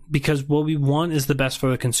 Because what we want is the best for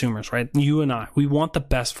the consumers, right? You and I, we want the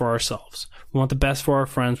best for ourselves. We want the best for our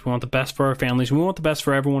friends. We want the best for our families. We want the best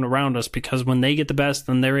for everyone around us, because when they get the best,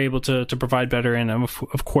 then they're able to provide better. And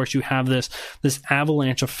of course, you have this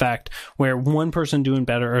avalanche effect where one person doing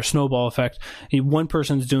better, or a snowball effect, one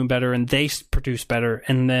person's doing better and they produce better.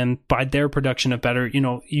 And then by their production of better,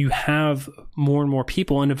 you have more and more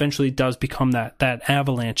people, and eventually it does become that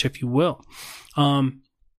avalanche, if you will.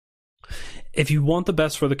 If you want the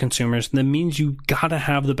best for the consumers, that means you gotta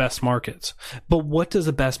have the best markets. But what does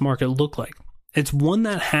a best market look like? It's one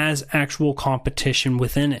that has actual competition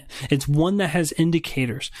within it. It's one that has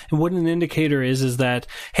indicators. And what an indicator is that,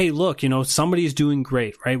 hey, look, somebody's doing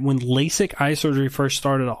great, right? When LASIK eye surgery first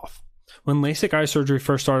started off,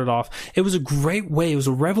 it was a great way. It was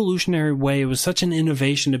a revolutionary way. It was such an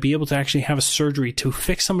innovation to be able to actually have a surgery to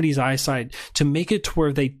fix somebody's eyesight, to make it to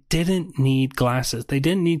where they didn't need glasses. They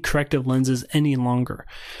didn't need corrective lenses any longer.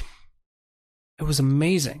 It was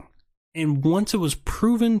amazing. And once it was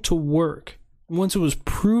proven to work, once it was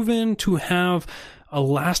proven to have a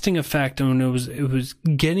lasting effect, and it was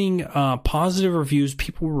getting positive reviews,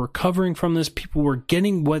 people were recovering from this, people were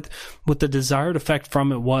getting what the desired effect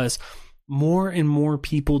from it was, more and more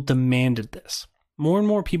people demanded this. More and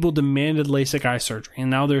more people demanded LASIK eye surgery. And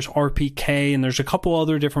now there's RPK, and there's a couple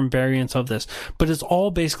other different variants of this. But it's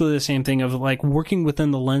all basically the same thing of working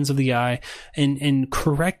within the lens of the eye and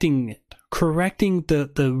correcting it, correcting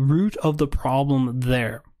the root of the problem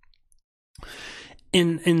there.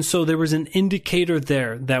 And so there was an indicator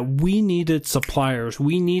there that we needed suppliers.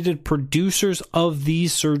 We needed producers of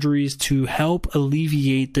these surgeries to help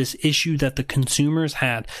alleviate this issue that the consumers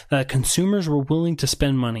had, that consumers were willing to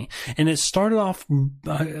spend money. And it started off,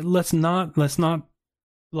 let's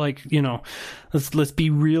be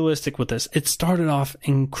realistic with this. It started off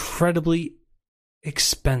incredibly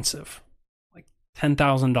expensive.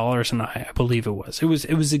 $10,000 an eye, I believe it was. It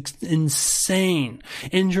was insane.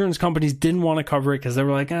 Insurance companies didn't want to cover it because they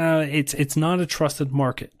were like, it's not a trusted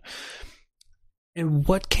market. And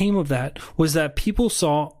what came of that was that people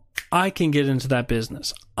saw, I can get into that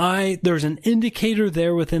business. There's an indicator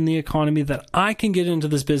there within the economy that I can get into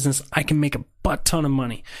this business. I can make a butt ton of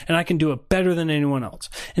money, and I can do it better than anyone else.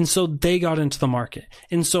 And so they got into the market.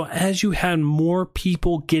 And so as you had more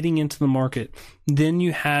people getting into the market, then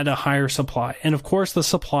you had a higher supply. And of course, as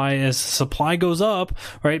the supply goes up,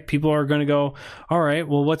 right, people are going to go, all right,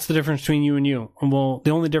 well, what's the difference between you and you? Well,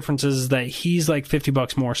 the only difference is that he's like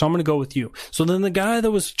 $50 more. So I'm going to go with you. So then the guy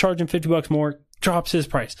that was charging $50 more drops his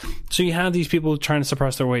price. So you have these people trying to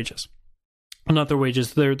suppress their wages. Not their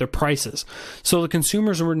wages, their prices. So the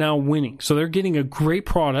consumers were now winning. So they're getting a great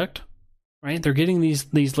product, right? They're getting these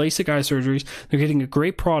LASIK eye surgeries. They're getting a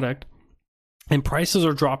great product, and prices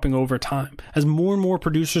are dropping over time. As more and more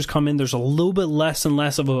producers come in, there's a little bit less and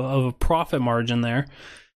less of a profit margin there.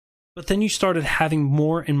 But then you started having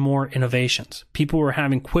more and more innovations. People were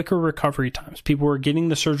having quicker recovery times. People were getting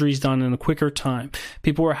the surgeries done in a quicker time.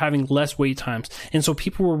 People were having less wait times. And so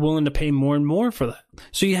people were willing to pay more and more for that.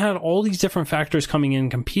 So you had all these different factors coming in,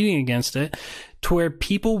 competing against it, to where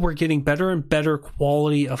people were getting better and better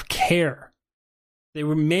quality of care. They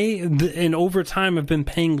and over time have been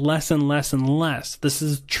paying less and less and less. This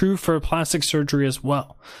is true for plastic surgery as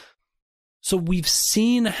well. So we've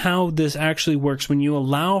seen how this actually works when you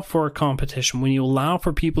allow for a competition, when you allow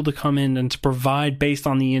for people to come in and to provide based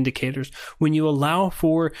on the indicators, when you allow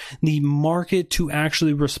for the market to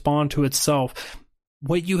actually respond to itself.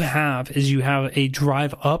 What you have is you have a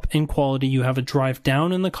drive up in quality, you have a drive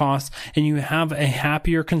down in the cost, and you have a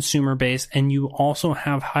happier consumer base, and you also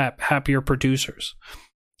have happier producers.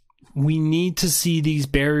 We need to see these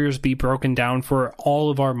barriers be broken down for all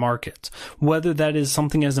of our markets, whether that is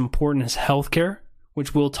something as important as healthcare,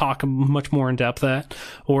 which we'll talk much more in depth at,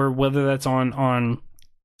 or whether that's on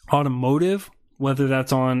automotive, whether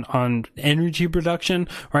that's on energy production,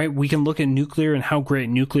 right? We can look at nuclear and how great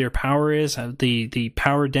nuclear power is, the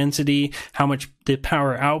power density, how much the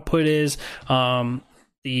power output is,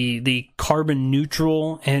 the carbon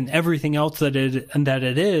neutral and everything else that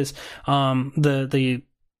it is,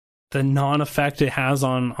 the non-effect it has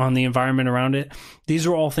on the environment around it. These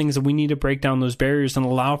are all things that we need to break down those barriers and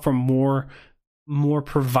allow for more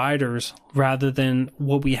providers rather than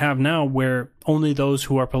what we have now, where only those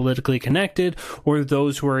who are politically connected or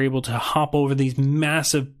those who are able to hop over these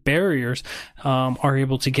massive barriers are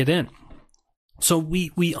able to get in. So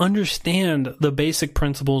we understand the basic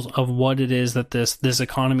principles of what it is that this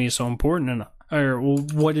economy is so important in, or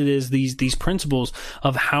what it is, these principles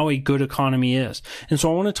of how a good economy is. And so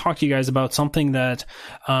I want to talk to you guys about something that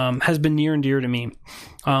has been near and dear to me,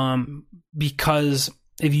 because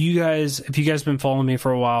if you guys have been following me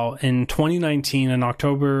for a while, in 2019,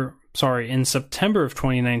 in September of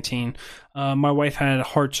 2019, my wife had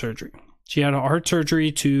heart surgery. She had a heart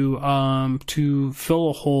surgery to fill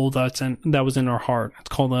a hole that was in her heart. It's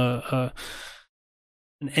called an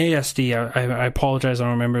ASD. I apologize, I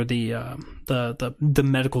don't remember the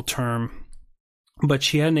medical term, but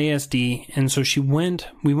she had an ASD, and so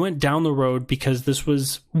we went down the road because this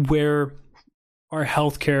was where our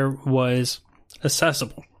healthcare was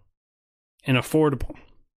accessible and affordable.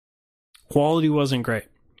 Quality wasn't great.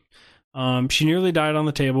 She nearly died on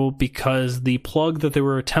the table because the plug that they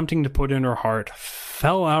were attempting to put in her heart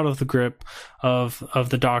fell out of the grip of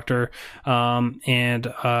the doctor,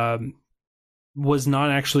 and was not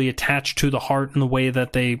actually attached to the heart in the way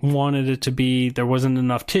that they wanted it to be. There wasn't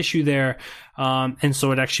enough tissue there, and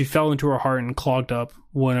so it actually fell into her heart and clogged up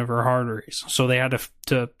one of her arteries. So they had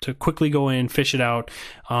to quickly go in, fish it out,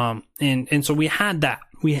 and so we had that.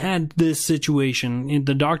 We had this situation.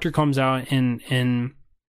 The doctor comes out, and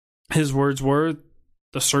his words were,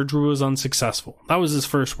 "The surgery was unsuccessful." That was his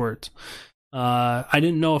first words. I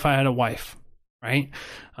didn't know if I had a wife, right?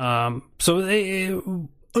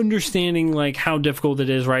 Understanding like how difficult it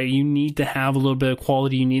is, right? You need to have a little bit of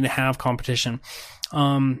quality. You need to have competition.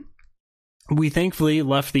 We thankfully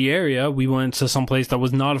left the area. We went to some place that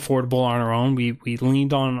was not affordable on our own. We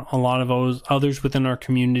leaned on a lot of those others within our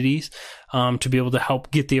communities to be able to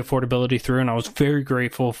help get the affordability through. And I was very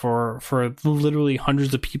grateful for literally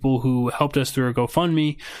hundreds of people who helped us through a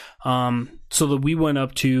GoFundMe. So that we went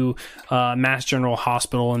up to Mass General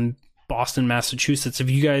Hospital in Boston, Massachusetts. If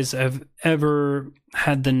you guys have ever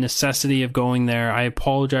had the necessity of going there, I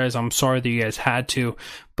apologize. I'm sorry that you guys had to,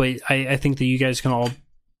 but I think that you guys can all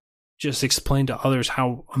just explain to others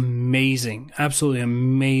how amazing, absolutely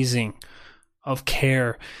amazing of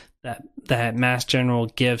care that Mass General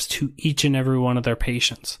gives to each and every one of their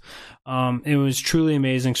patients. It was truly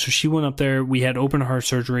amazing. So she went up there. We had open heart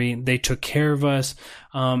surgery. They took care of us.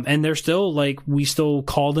 And they're still we still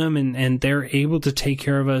call them and they're able to take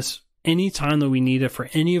care of us anytime that we need it for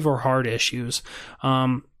any of our heart issues.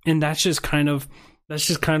 And that's just kind of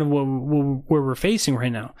what we're facing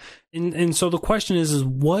right now. And so the question is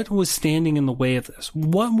what was standing in the way of this?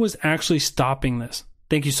 What was actually stopping this?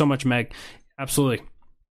 Thank you so much, Meg. Absolutely.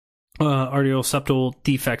 Arterioseptal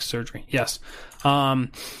defect surgery. Yes.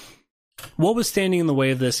 What was standing in the way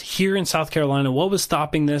of this here in South Carolina? What was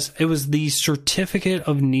stopping this? It was the certificate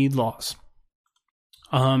of need laws.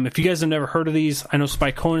 If you guys have never heard of these, I know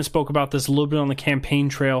Spike Cohen spoke about this a little bit on the campaign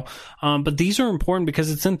trail, but these are important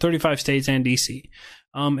because it's in 35 states and DC.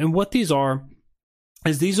 And what these are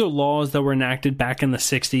laws that were enacted back in the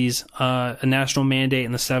 60s, a national mandate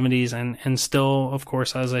in the 70s, and still, of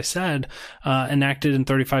course, as I said, enacted in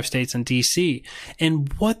 35 states and DC.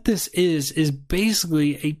 And what this is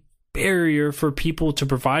basically a barrier for people to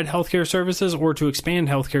provide healthcare services or to expand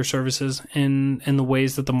healthcare services in the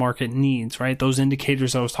ways that the market needs, right? Those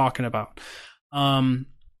indicators I was talking about.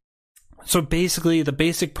 So basically the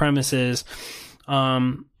basic premise is,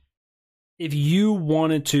 if you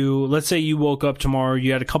wanted to, let's say you woke up tomorrow,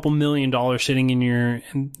 you had a couple $1 million sitting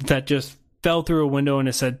in that just fell through a window and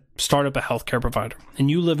it said start up a healthcare provider, and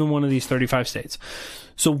you live in one of these 35 states.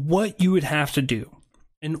 So what you would have to do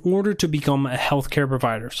in order to become a healthcare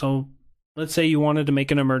provider, so let's say you wanted to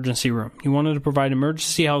make an emergency room. You wanted to provide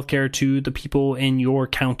emergency healthcare to the people in your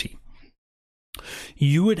county.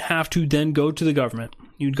 You would have to then go to the government.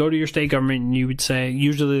 You'd go to your state government and you would say,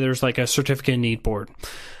 usually there's like a certificate of need board,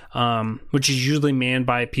 which is usually manned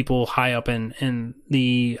by people high up in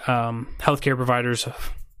the healthcare providers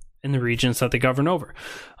in the regions that they govern over.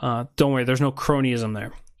 Don't worry, there's no cronyism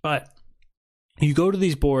there. But you go to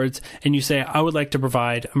these boards and you say, I would like to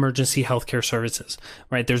provide emergency healthcare services,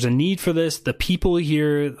 right? There's a need for this. The people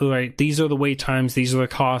here, right? These are the wait times. These are the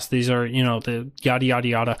costs. These are, the yada, yada,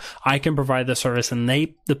 yada. I can provide the service, and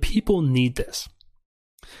the people need this.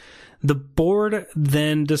 The board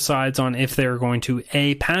then decides on if they're going to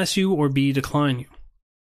A, pass you, or B, decline you.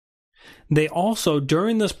 They also,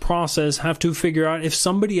 during this process, have to figure out if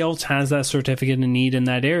somebody else has that certificate of need in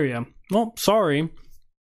that area. Well, sorry.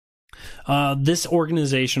 This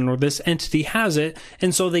organization or this entity has it,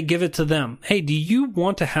 and so they give it to them. Hey, do you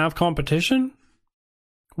want to have competition?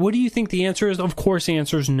 What do you think the answer is? Of course, the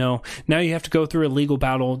answer is no. Now you have to go through a legal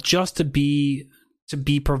battle just to be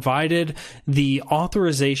provided the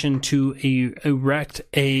authorization to erect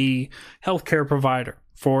a healthcare provider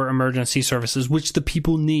for emergency services, which the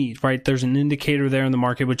people need, right? There's an indicator there in the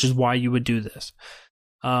market, which is why you would do this.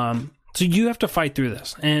 So you have to fight through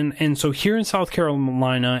this. And so here in South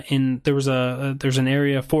Carolina, there's an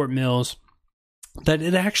area, Fort Mills, that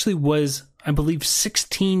it actually was, I believe,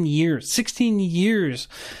 16 years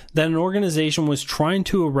that an organization was trying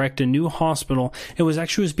to erect a new hospital. It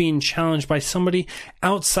was being challenged by somebody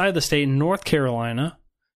outside the state in North Carolina,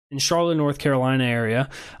 in Charlotte, North Carolina area.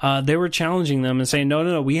 They were challenging them and saying,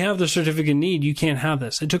 no, we have the certificate of need. You can't have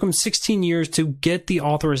this. It took them 16 years to get the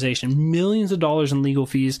authorization, millions of dollars in legal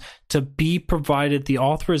fees to be provided the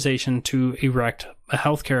authorization to erect a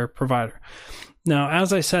healthcare provider. Now,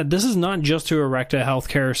 as I said, this is not just to erect a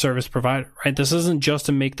healthcare service provider, right? This isn't just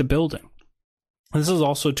to make the building. This is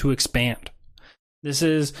also to expand. This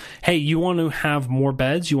is, hey, you want to have more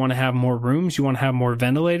beds, you want to have more rooms, you want to have more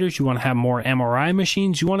ventilators, you want to have more MRI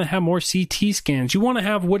machines, you want to have more CT scans, you want to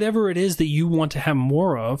have whatever it is that you want to have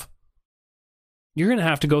more of. You're going to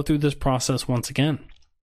have to go through this process once again.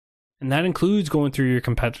 And that includes going through your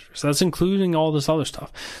competitors. That's including all this other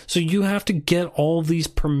stuff. So you have to get all these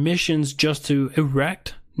permissions just to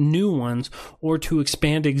erect new ones or to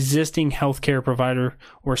expand existing healthcare provider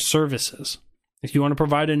or services. If you want to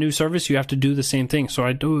provide a new service, you have to do the same thing. So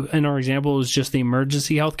in our example, is just the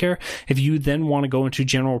emergency healthcare. If you then want to go into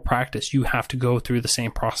general practice, you have to go through the same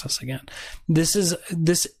process again. This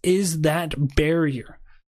is that barrier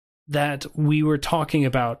that we were talking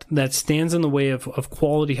about that stands in the way of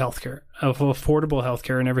quality healthcare, of affordable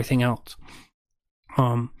healthcare, and everything else.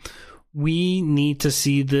 We need to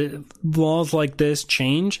see the laws like this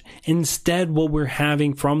change. Instead, what we're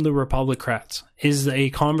having from the Republicrats is a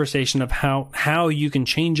conversation of how you can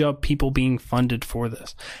change up people being funded for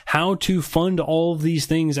this. How to fund all of these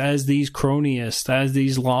things as these cronyists, as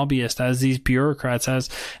these lobbyists, as these bureaucrats,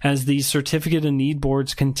 as these certificate of need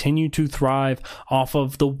boards continue to thrive off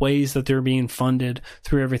of the ways that they're being funded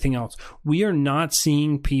through everything else. We are not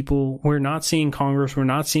seeing we're not seeing Congress, we're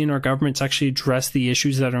not seeing our governments actually address the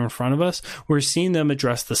issues that are in front of us. We're seeing them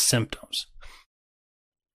address the symptoms.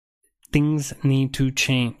 Things need to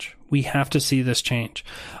change. We have to see this change.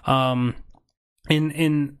 And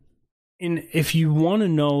if you want to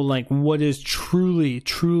know like what is truly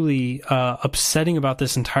upsetting about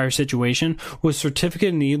this entire situation, was certificate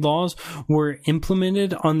of need laws were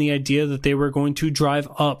implemented on the idea that they were going to drive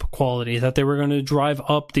up quality, that they were going to drive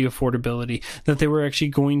up the affordability, that they were actually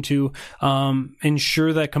going to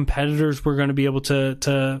ensure that competitors were going to be able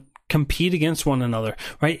to compete against one another,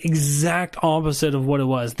 right? Exact opposite of what it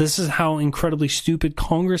was. This is how incredibly stupid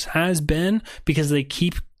Congress has been because they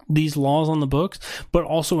keep these laws on the books, but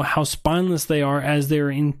also how spineless they are as they're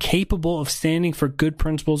incapable of standing for good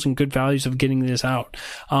principles and good values of getting this out.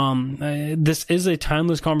 This is a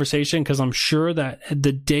timeless conversation because I'm sure that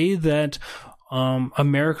the day that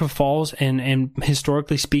America falls, and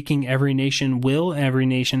historically speaking, every nation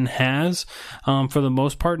has, for the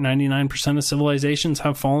most part, 99% of civilizations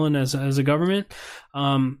have fallen as a government,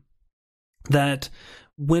 that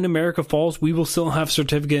when America falls, we will still have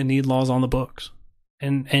certificate of need laws on the books.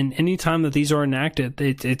 And any time that these are enacted,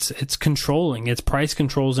 it's controlling, it's price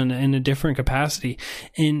controls in a different capacity.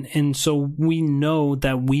 And so we know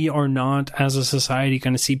that we are not, as a society,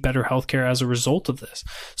 going to see better healthcare as a result of this.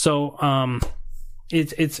 So,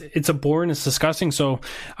 it's abhorrent, it's disgusting. So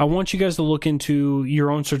I want you guys to look into your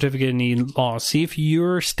own certificate of need laws. See if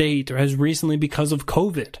your state has recently, because of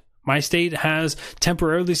COVID, My state has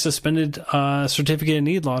temporarily suspended certificate of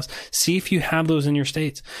need laws. See if you have those in your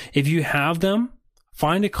states. If you have them,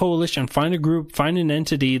 find a coalition, find a group, find an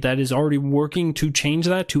entity that is already working to change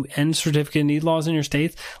that, to end certificate of need laws in your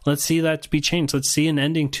states. Let's see that to be changed. Let's see an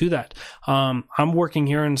ending to that. I'm working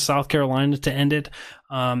here in South Carolina to end it.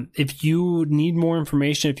 If you need more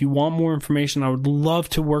information, if you want more information, I would love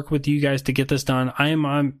to work with you guys to get this done.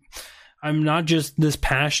 I'm not just this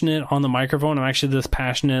passionate on the microphone. I'm actually this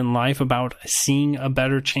passionate in life about seeing a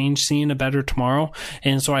better change, seeing a better tomorrow.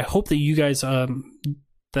 And so I hope that you guys,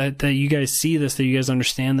 that you guys see this, that you guys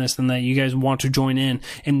understand this, and that you guys want to join in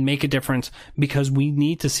and make a difference, because we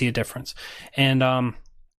need to see a difference. And,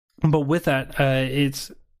 but with that,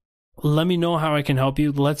 let me know how I can help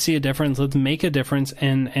you. Let's see a difference. Let's make a difference.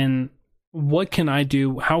 And what can I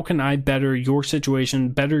do? How can I better your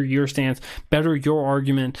situation, better your stance, better your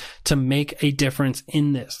argument to make a difference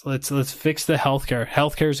in this? Let's fix the healthcare.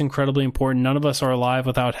 Healthcare is incredibly important. None of us are alive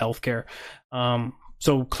without healthcare.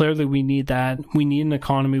 So clearly we need that. We need an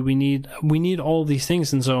economy. We need all of these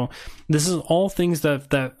things. And so this is all things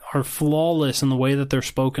that are flawless in the way that they're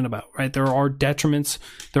spoken about, right? There are detriments,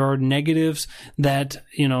 there are negatives that,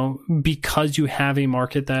 because you have a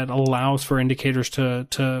market that allows for indicators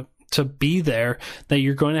to be there, that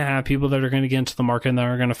you're going to have people that are going to get into the market and that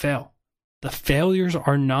are going to fail. The failures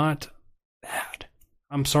are not bad.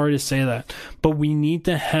 I'm sorry to say that, but we need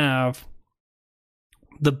to have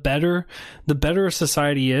the better a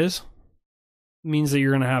society is, means that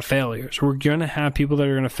you're going to have failures. We're going to have people that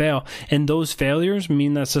are going to fail, and those failures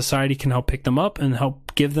mean that society can help pick them up and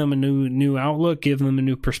help give them a new outlook, give them a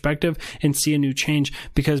new perspective, and see a new change,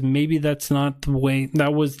 because maybe that's not the way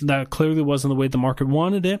that clearly wasn't the way the market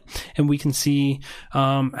wanted it. And we can see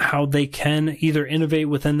how they can either innovate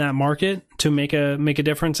within that market to make a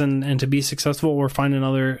difference and to be successful, or find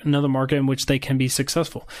another market in which they can be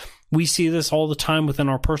successful. We see this all the time within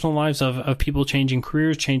our personal lives of people changing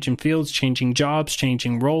careers, changing fields, changing jobs,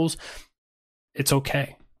 changing roles. It's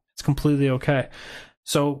okay. It's completely okay.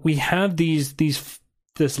 So we have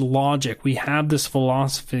this logic, we have this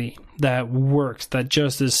philosophy that works, that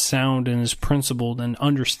just is sound and is principled and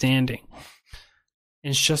understanding.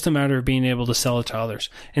 It's just a matter of being able to sell it to others.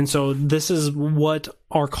 And so this is what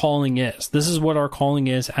our calling is. This is what our calling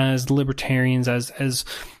is as libertarians, as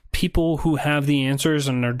people who have the answers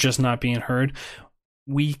and are just not being heard.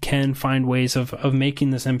 We can find ways of making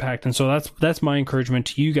this impact. And so that's my encouragement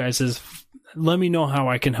to you guys, is let me know how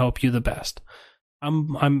I can help you the best.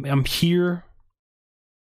 I'm here.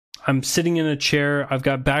 I'm sitting in a chair. I've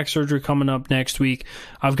got back surgery coming up next week.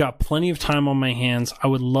 I've got plenty of time on my hands. I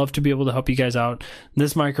would love to be able to help you guys out.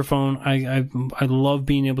 This microphone, I love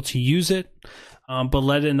being able to use it, but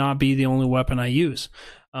let it not be the only weapon I use.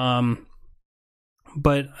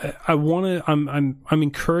 But I'm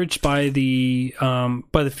encouraged by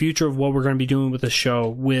the future of what we're going to be doing with the show,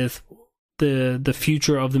 with the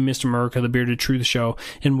future of the Mr. America, the Bearded Truth Show,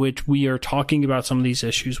 in which we are talking about some of these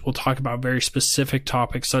issues. We'll talk about very specific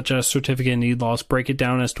topics such as certificate of need laws, break it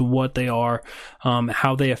down as to what they are,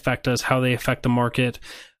 how they affect us, how they affect the market,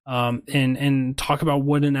 and talk about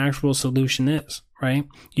what an actual solution is, right?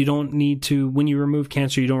 You don't need to, when you remove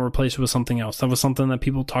cancer, you don't replace it with something else. That was something that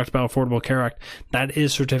people talked about, Affordable Care Act. That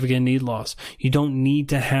is certificate of need laws. You don't need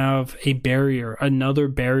to have another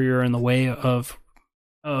barrier in the way of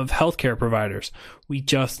healthcare providers. We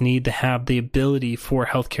just need to have the ability for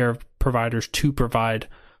healthcare providers to provide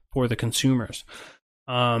for the consumers.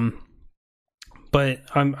 But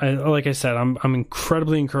like I said, I'm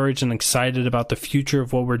incredibly encouraged and excited about the future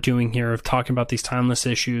of what we're doing here, of talking about these timeless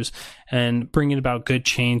issues and bringing about good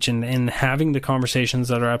change and having the conversations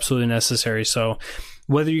that are absolutely necessary. So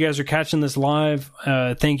whether you guys are catching this live,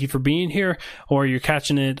 thank you for being here, or you're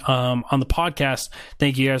catching it on the podcast,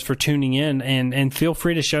 thank you guys for tuning in, and feel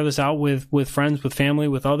free to share this out with friends, with family,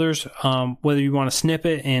 with others, whether you want to snip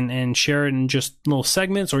it and share it in just little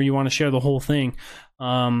segments, or you want to share the whole thing.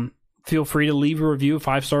 Feel free to leave a review,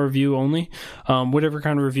 5-star review only, whatever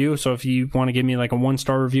kind of review. So if you want to give me like a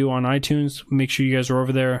 1-star review on iTunes, make sure you guys are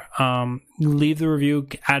over there. Leave the review,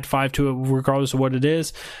 add 5 to it, regardless of what it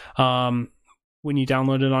is. When you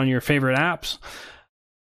download it on your favorite apps,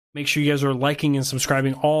 make sure you guys are liking and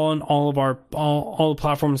subscribing on all the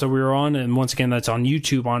platforms that we're on. And once again, that's on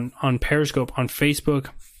YouTube, on Periscope, on Facebook,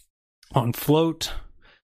 on Float.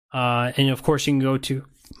 And of course, you can go to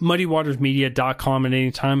muddywatersmedia.com at any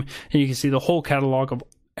time, and you can see the whole catalog of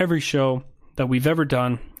every show that we've ever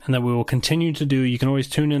done and that we will continue to do. You can always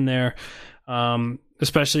tune in there,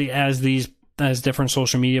 especially as different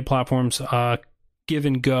social media platforms give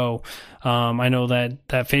and go. I know that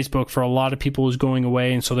Facebook for a lot of people is going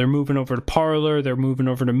away, and so they're moving over to Parler, they're moving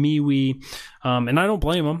over to MeWe, and I don't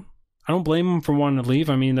blame them. I don't blame them for wanting to leave.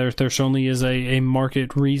 I mean, there certainly is a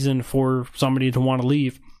market reason for somebody to want to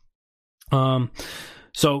leave.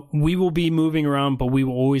 So we will be moving around, but we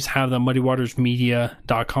will always have the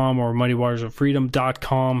muddywatersmedia.com or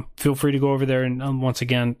muddywatersofreedom.com. Feel free to go over there, and once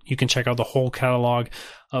again, you can check out the whole catalog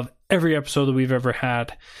of every episode that we've ever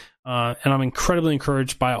had. And I'm incredibly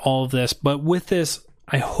encouraged by all of this. But with this,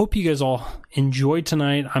 I hope you guys all enjoyed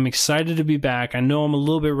tonight. I'm excited to be back. I know I'm a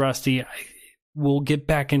little bit rusty. We'll get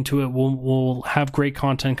back into it. We'll have great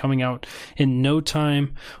content coming out in no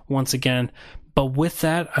time once again. But with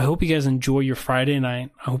that, I hope you guys enjoy your Friday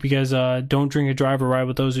night. I hope you guys don't drink or drive or ride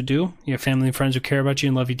with those who do. You have family and friends who care about you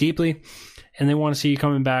and love you deeply. And they want to see you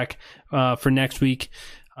coming back for next week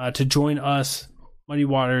to join us, Muddy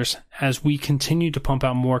Waters, as we continue to pump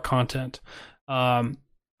out more content. What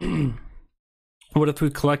if we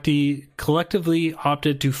collectively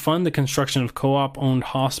opted to fund the construction of co-op-owned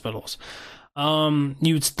hospitals?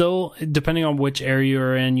 You would still, depending on which area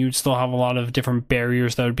you're in, you would still have a lot of different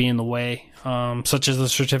barriers that would be in the way, such as the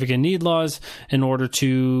certificate of need laws in order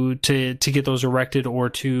to get those erected, or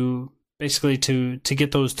to basically to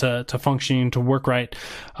get those to functioning, to work right.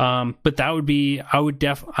 But that would be,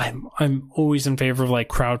 I'm always in favor of like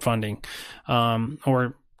crowdfunding,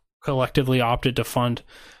 or collectively opted to fund.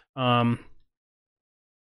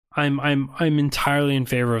 I'm entirely in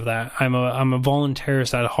favor of that. I'm a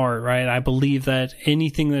voluntarist at heart, right? I believe that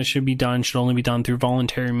anything that should be done should only be done through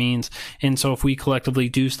voluntary means. And so if we collectively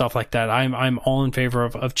do stuff like that, I'm all in favor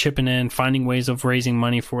of chipping in, finding ways of raising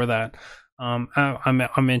money for that.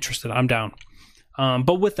 I'm interested. I'm down.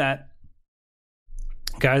 But with that,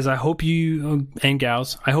 guys, I hope you, and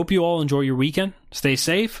gals, I hope you all enjoy your weekend. Stay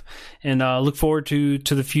safe, and look forward to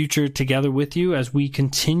the future together with you as we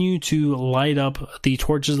continue to light up the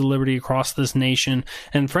torches of liberty across this nation,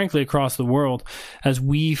 and frankly across the world, as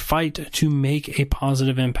we fight to make a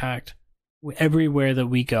positive impact everywhere that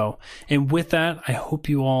we go. And with that, I hope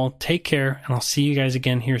you all take care, and I'll see you guys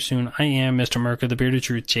again here soon. I am Mr. America, the Bearded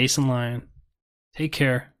Truth, Jason Lyon. Take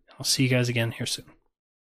care, and I'll see you guys again here soon.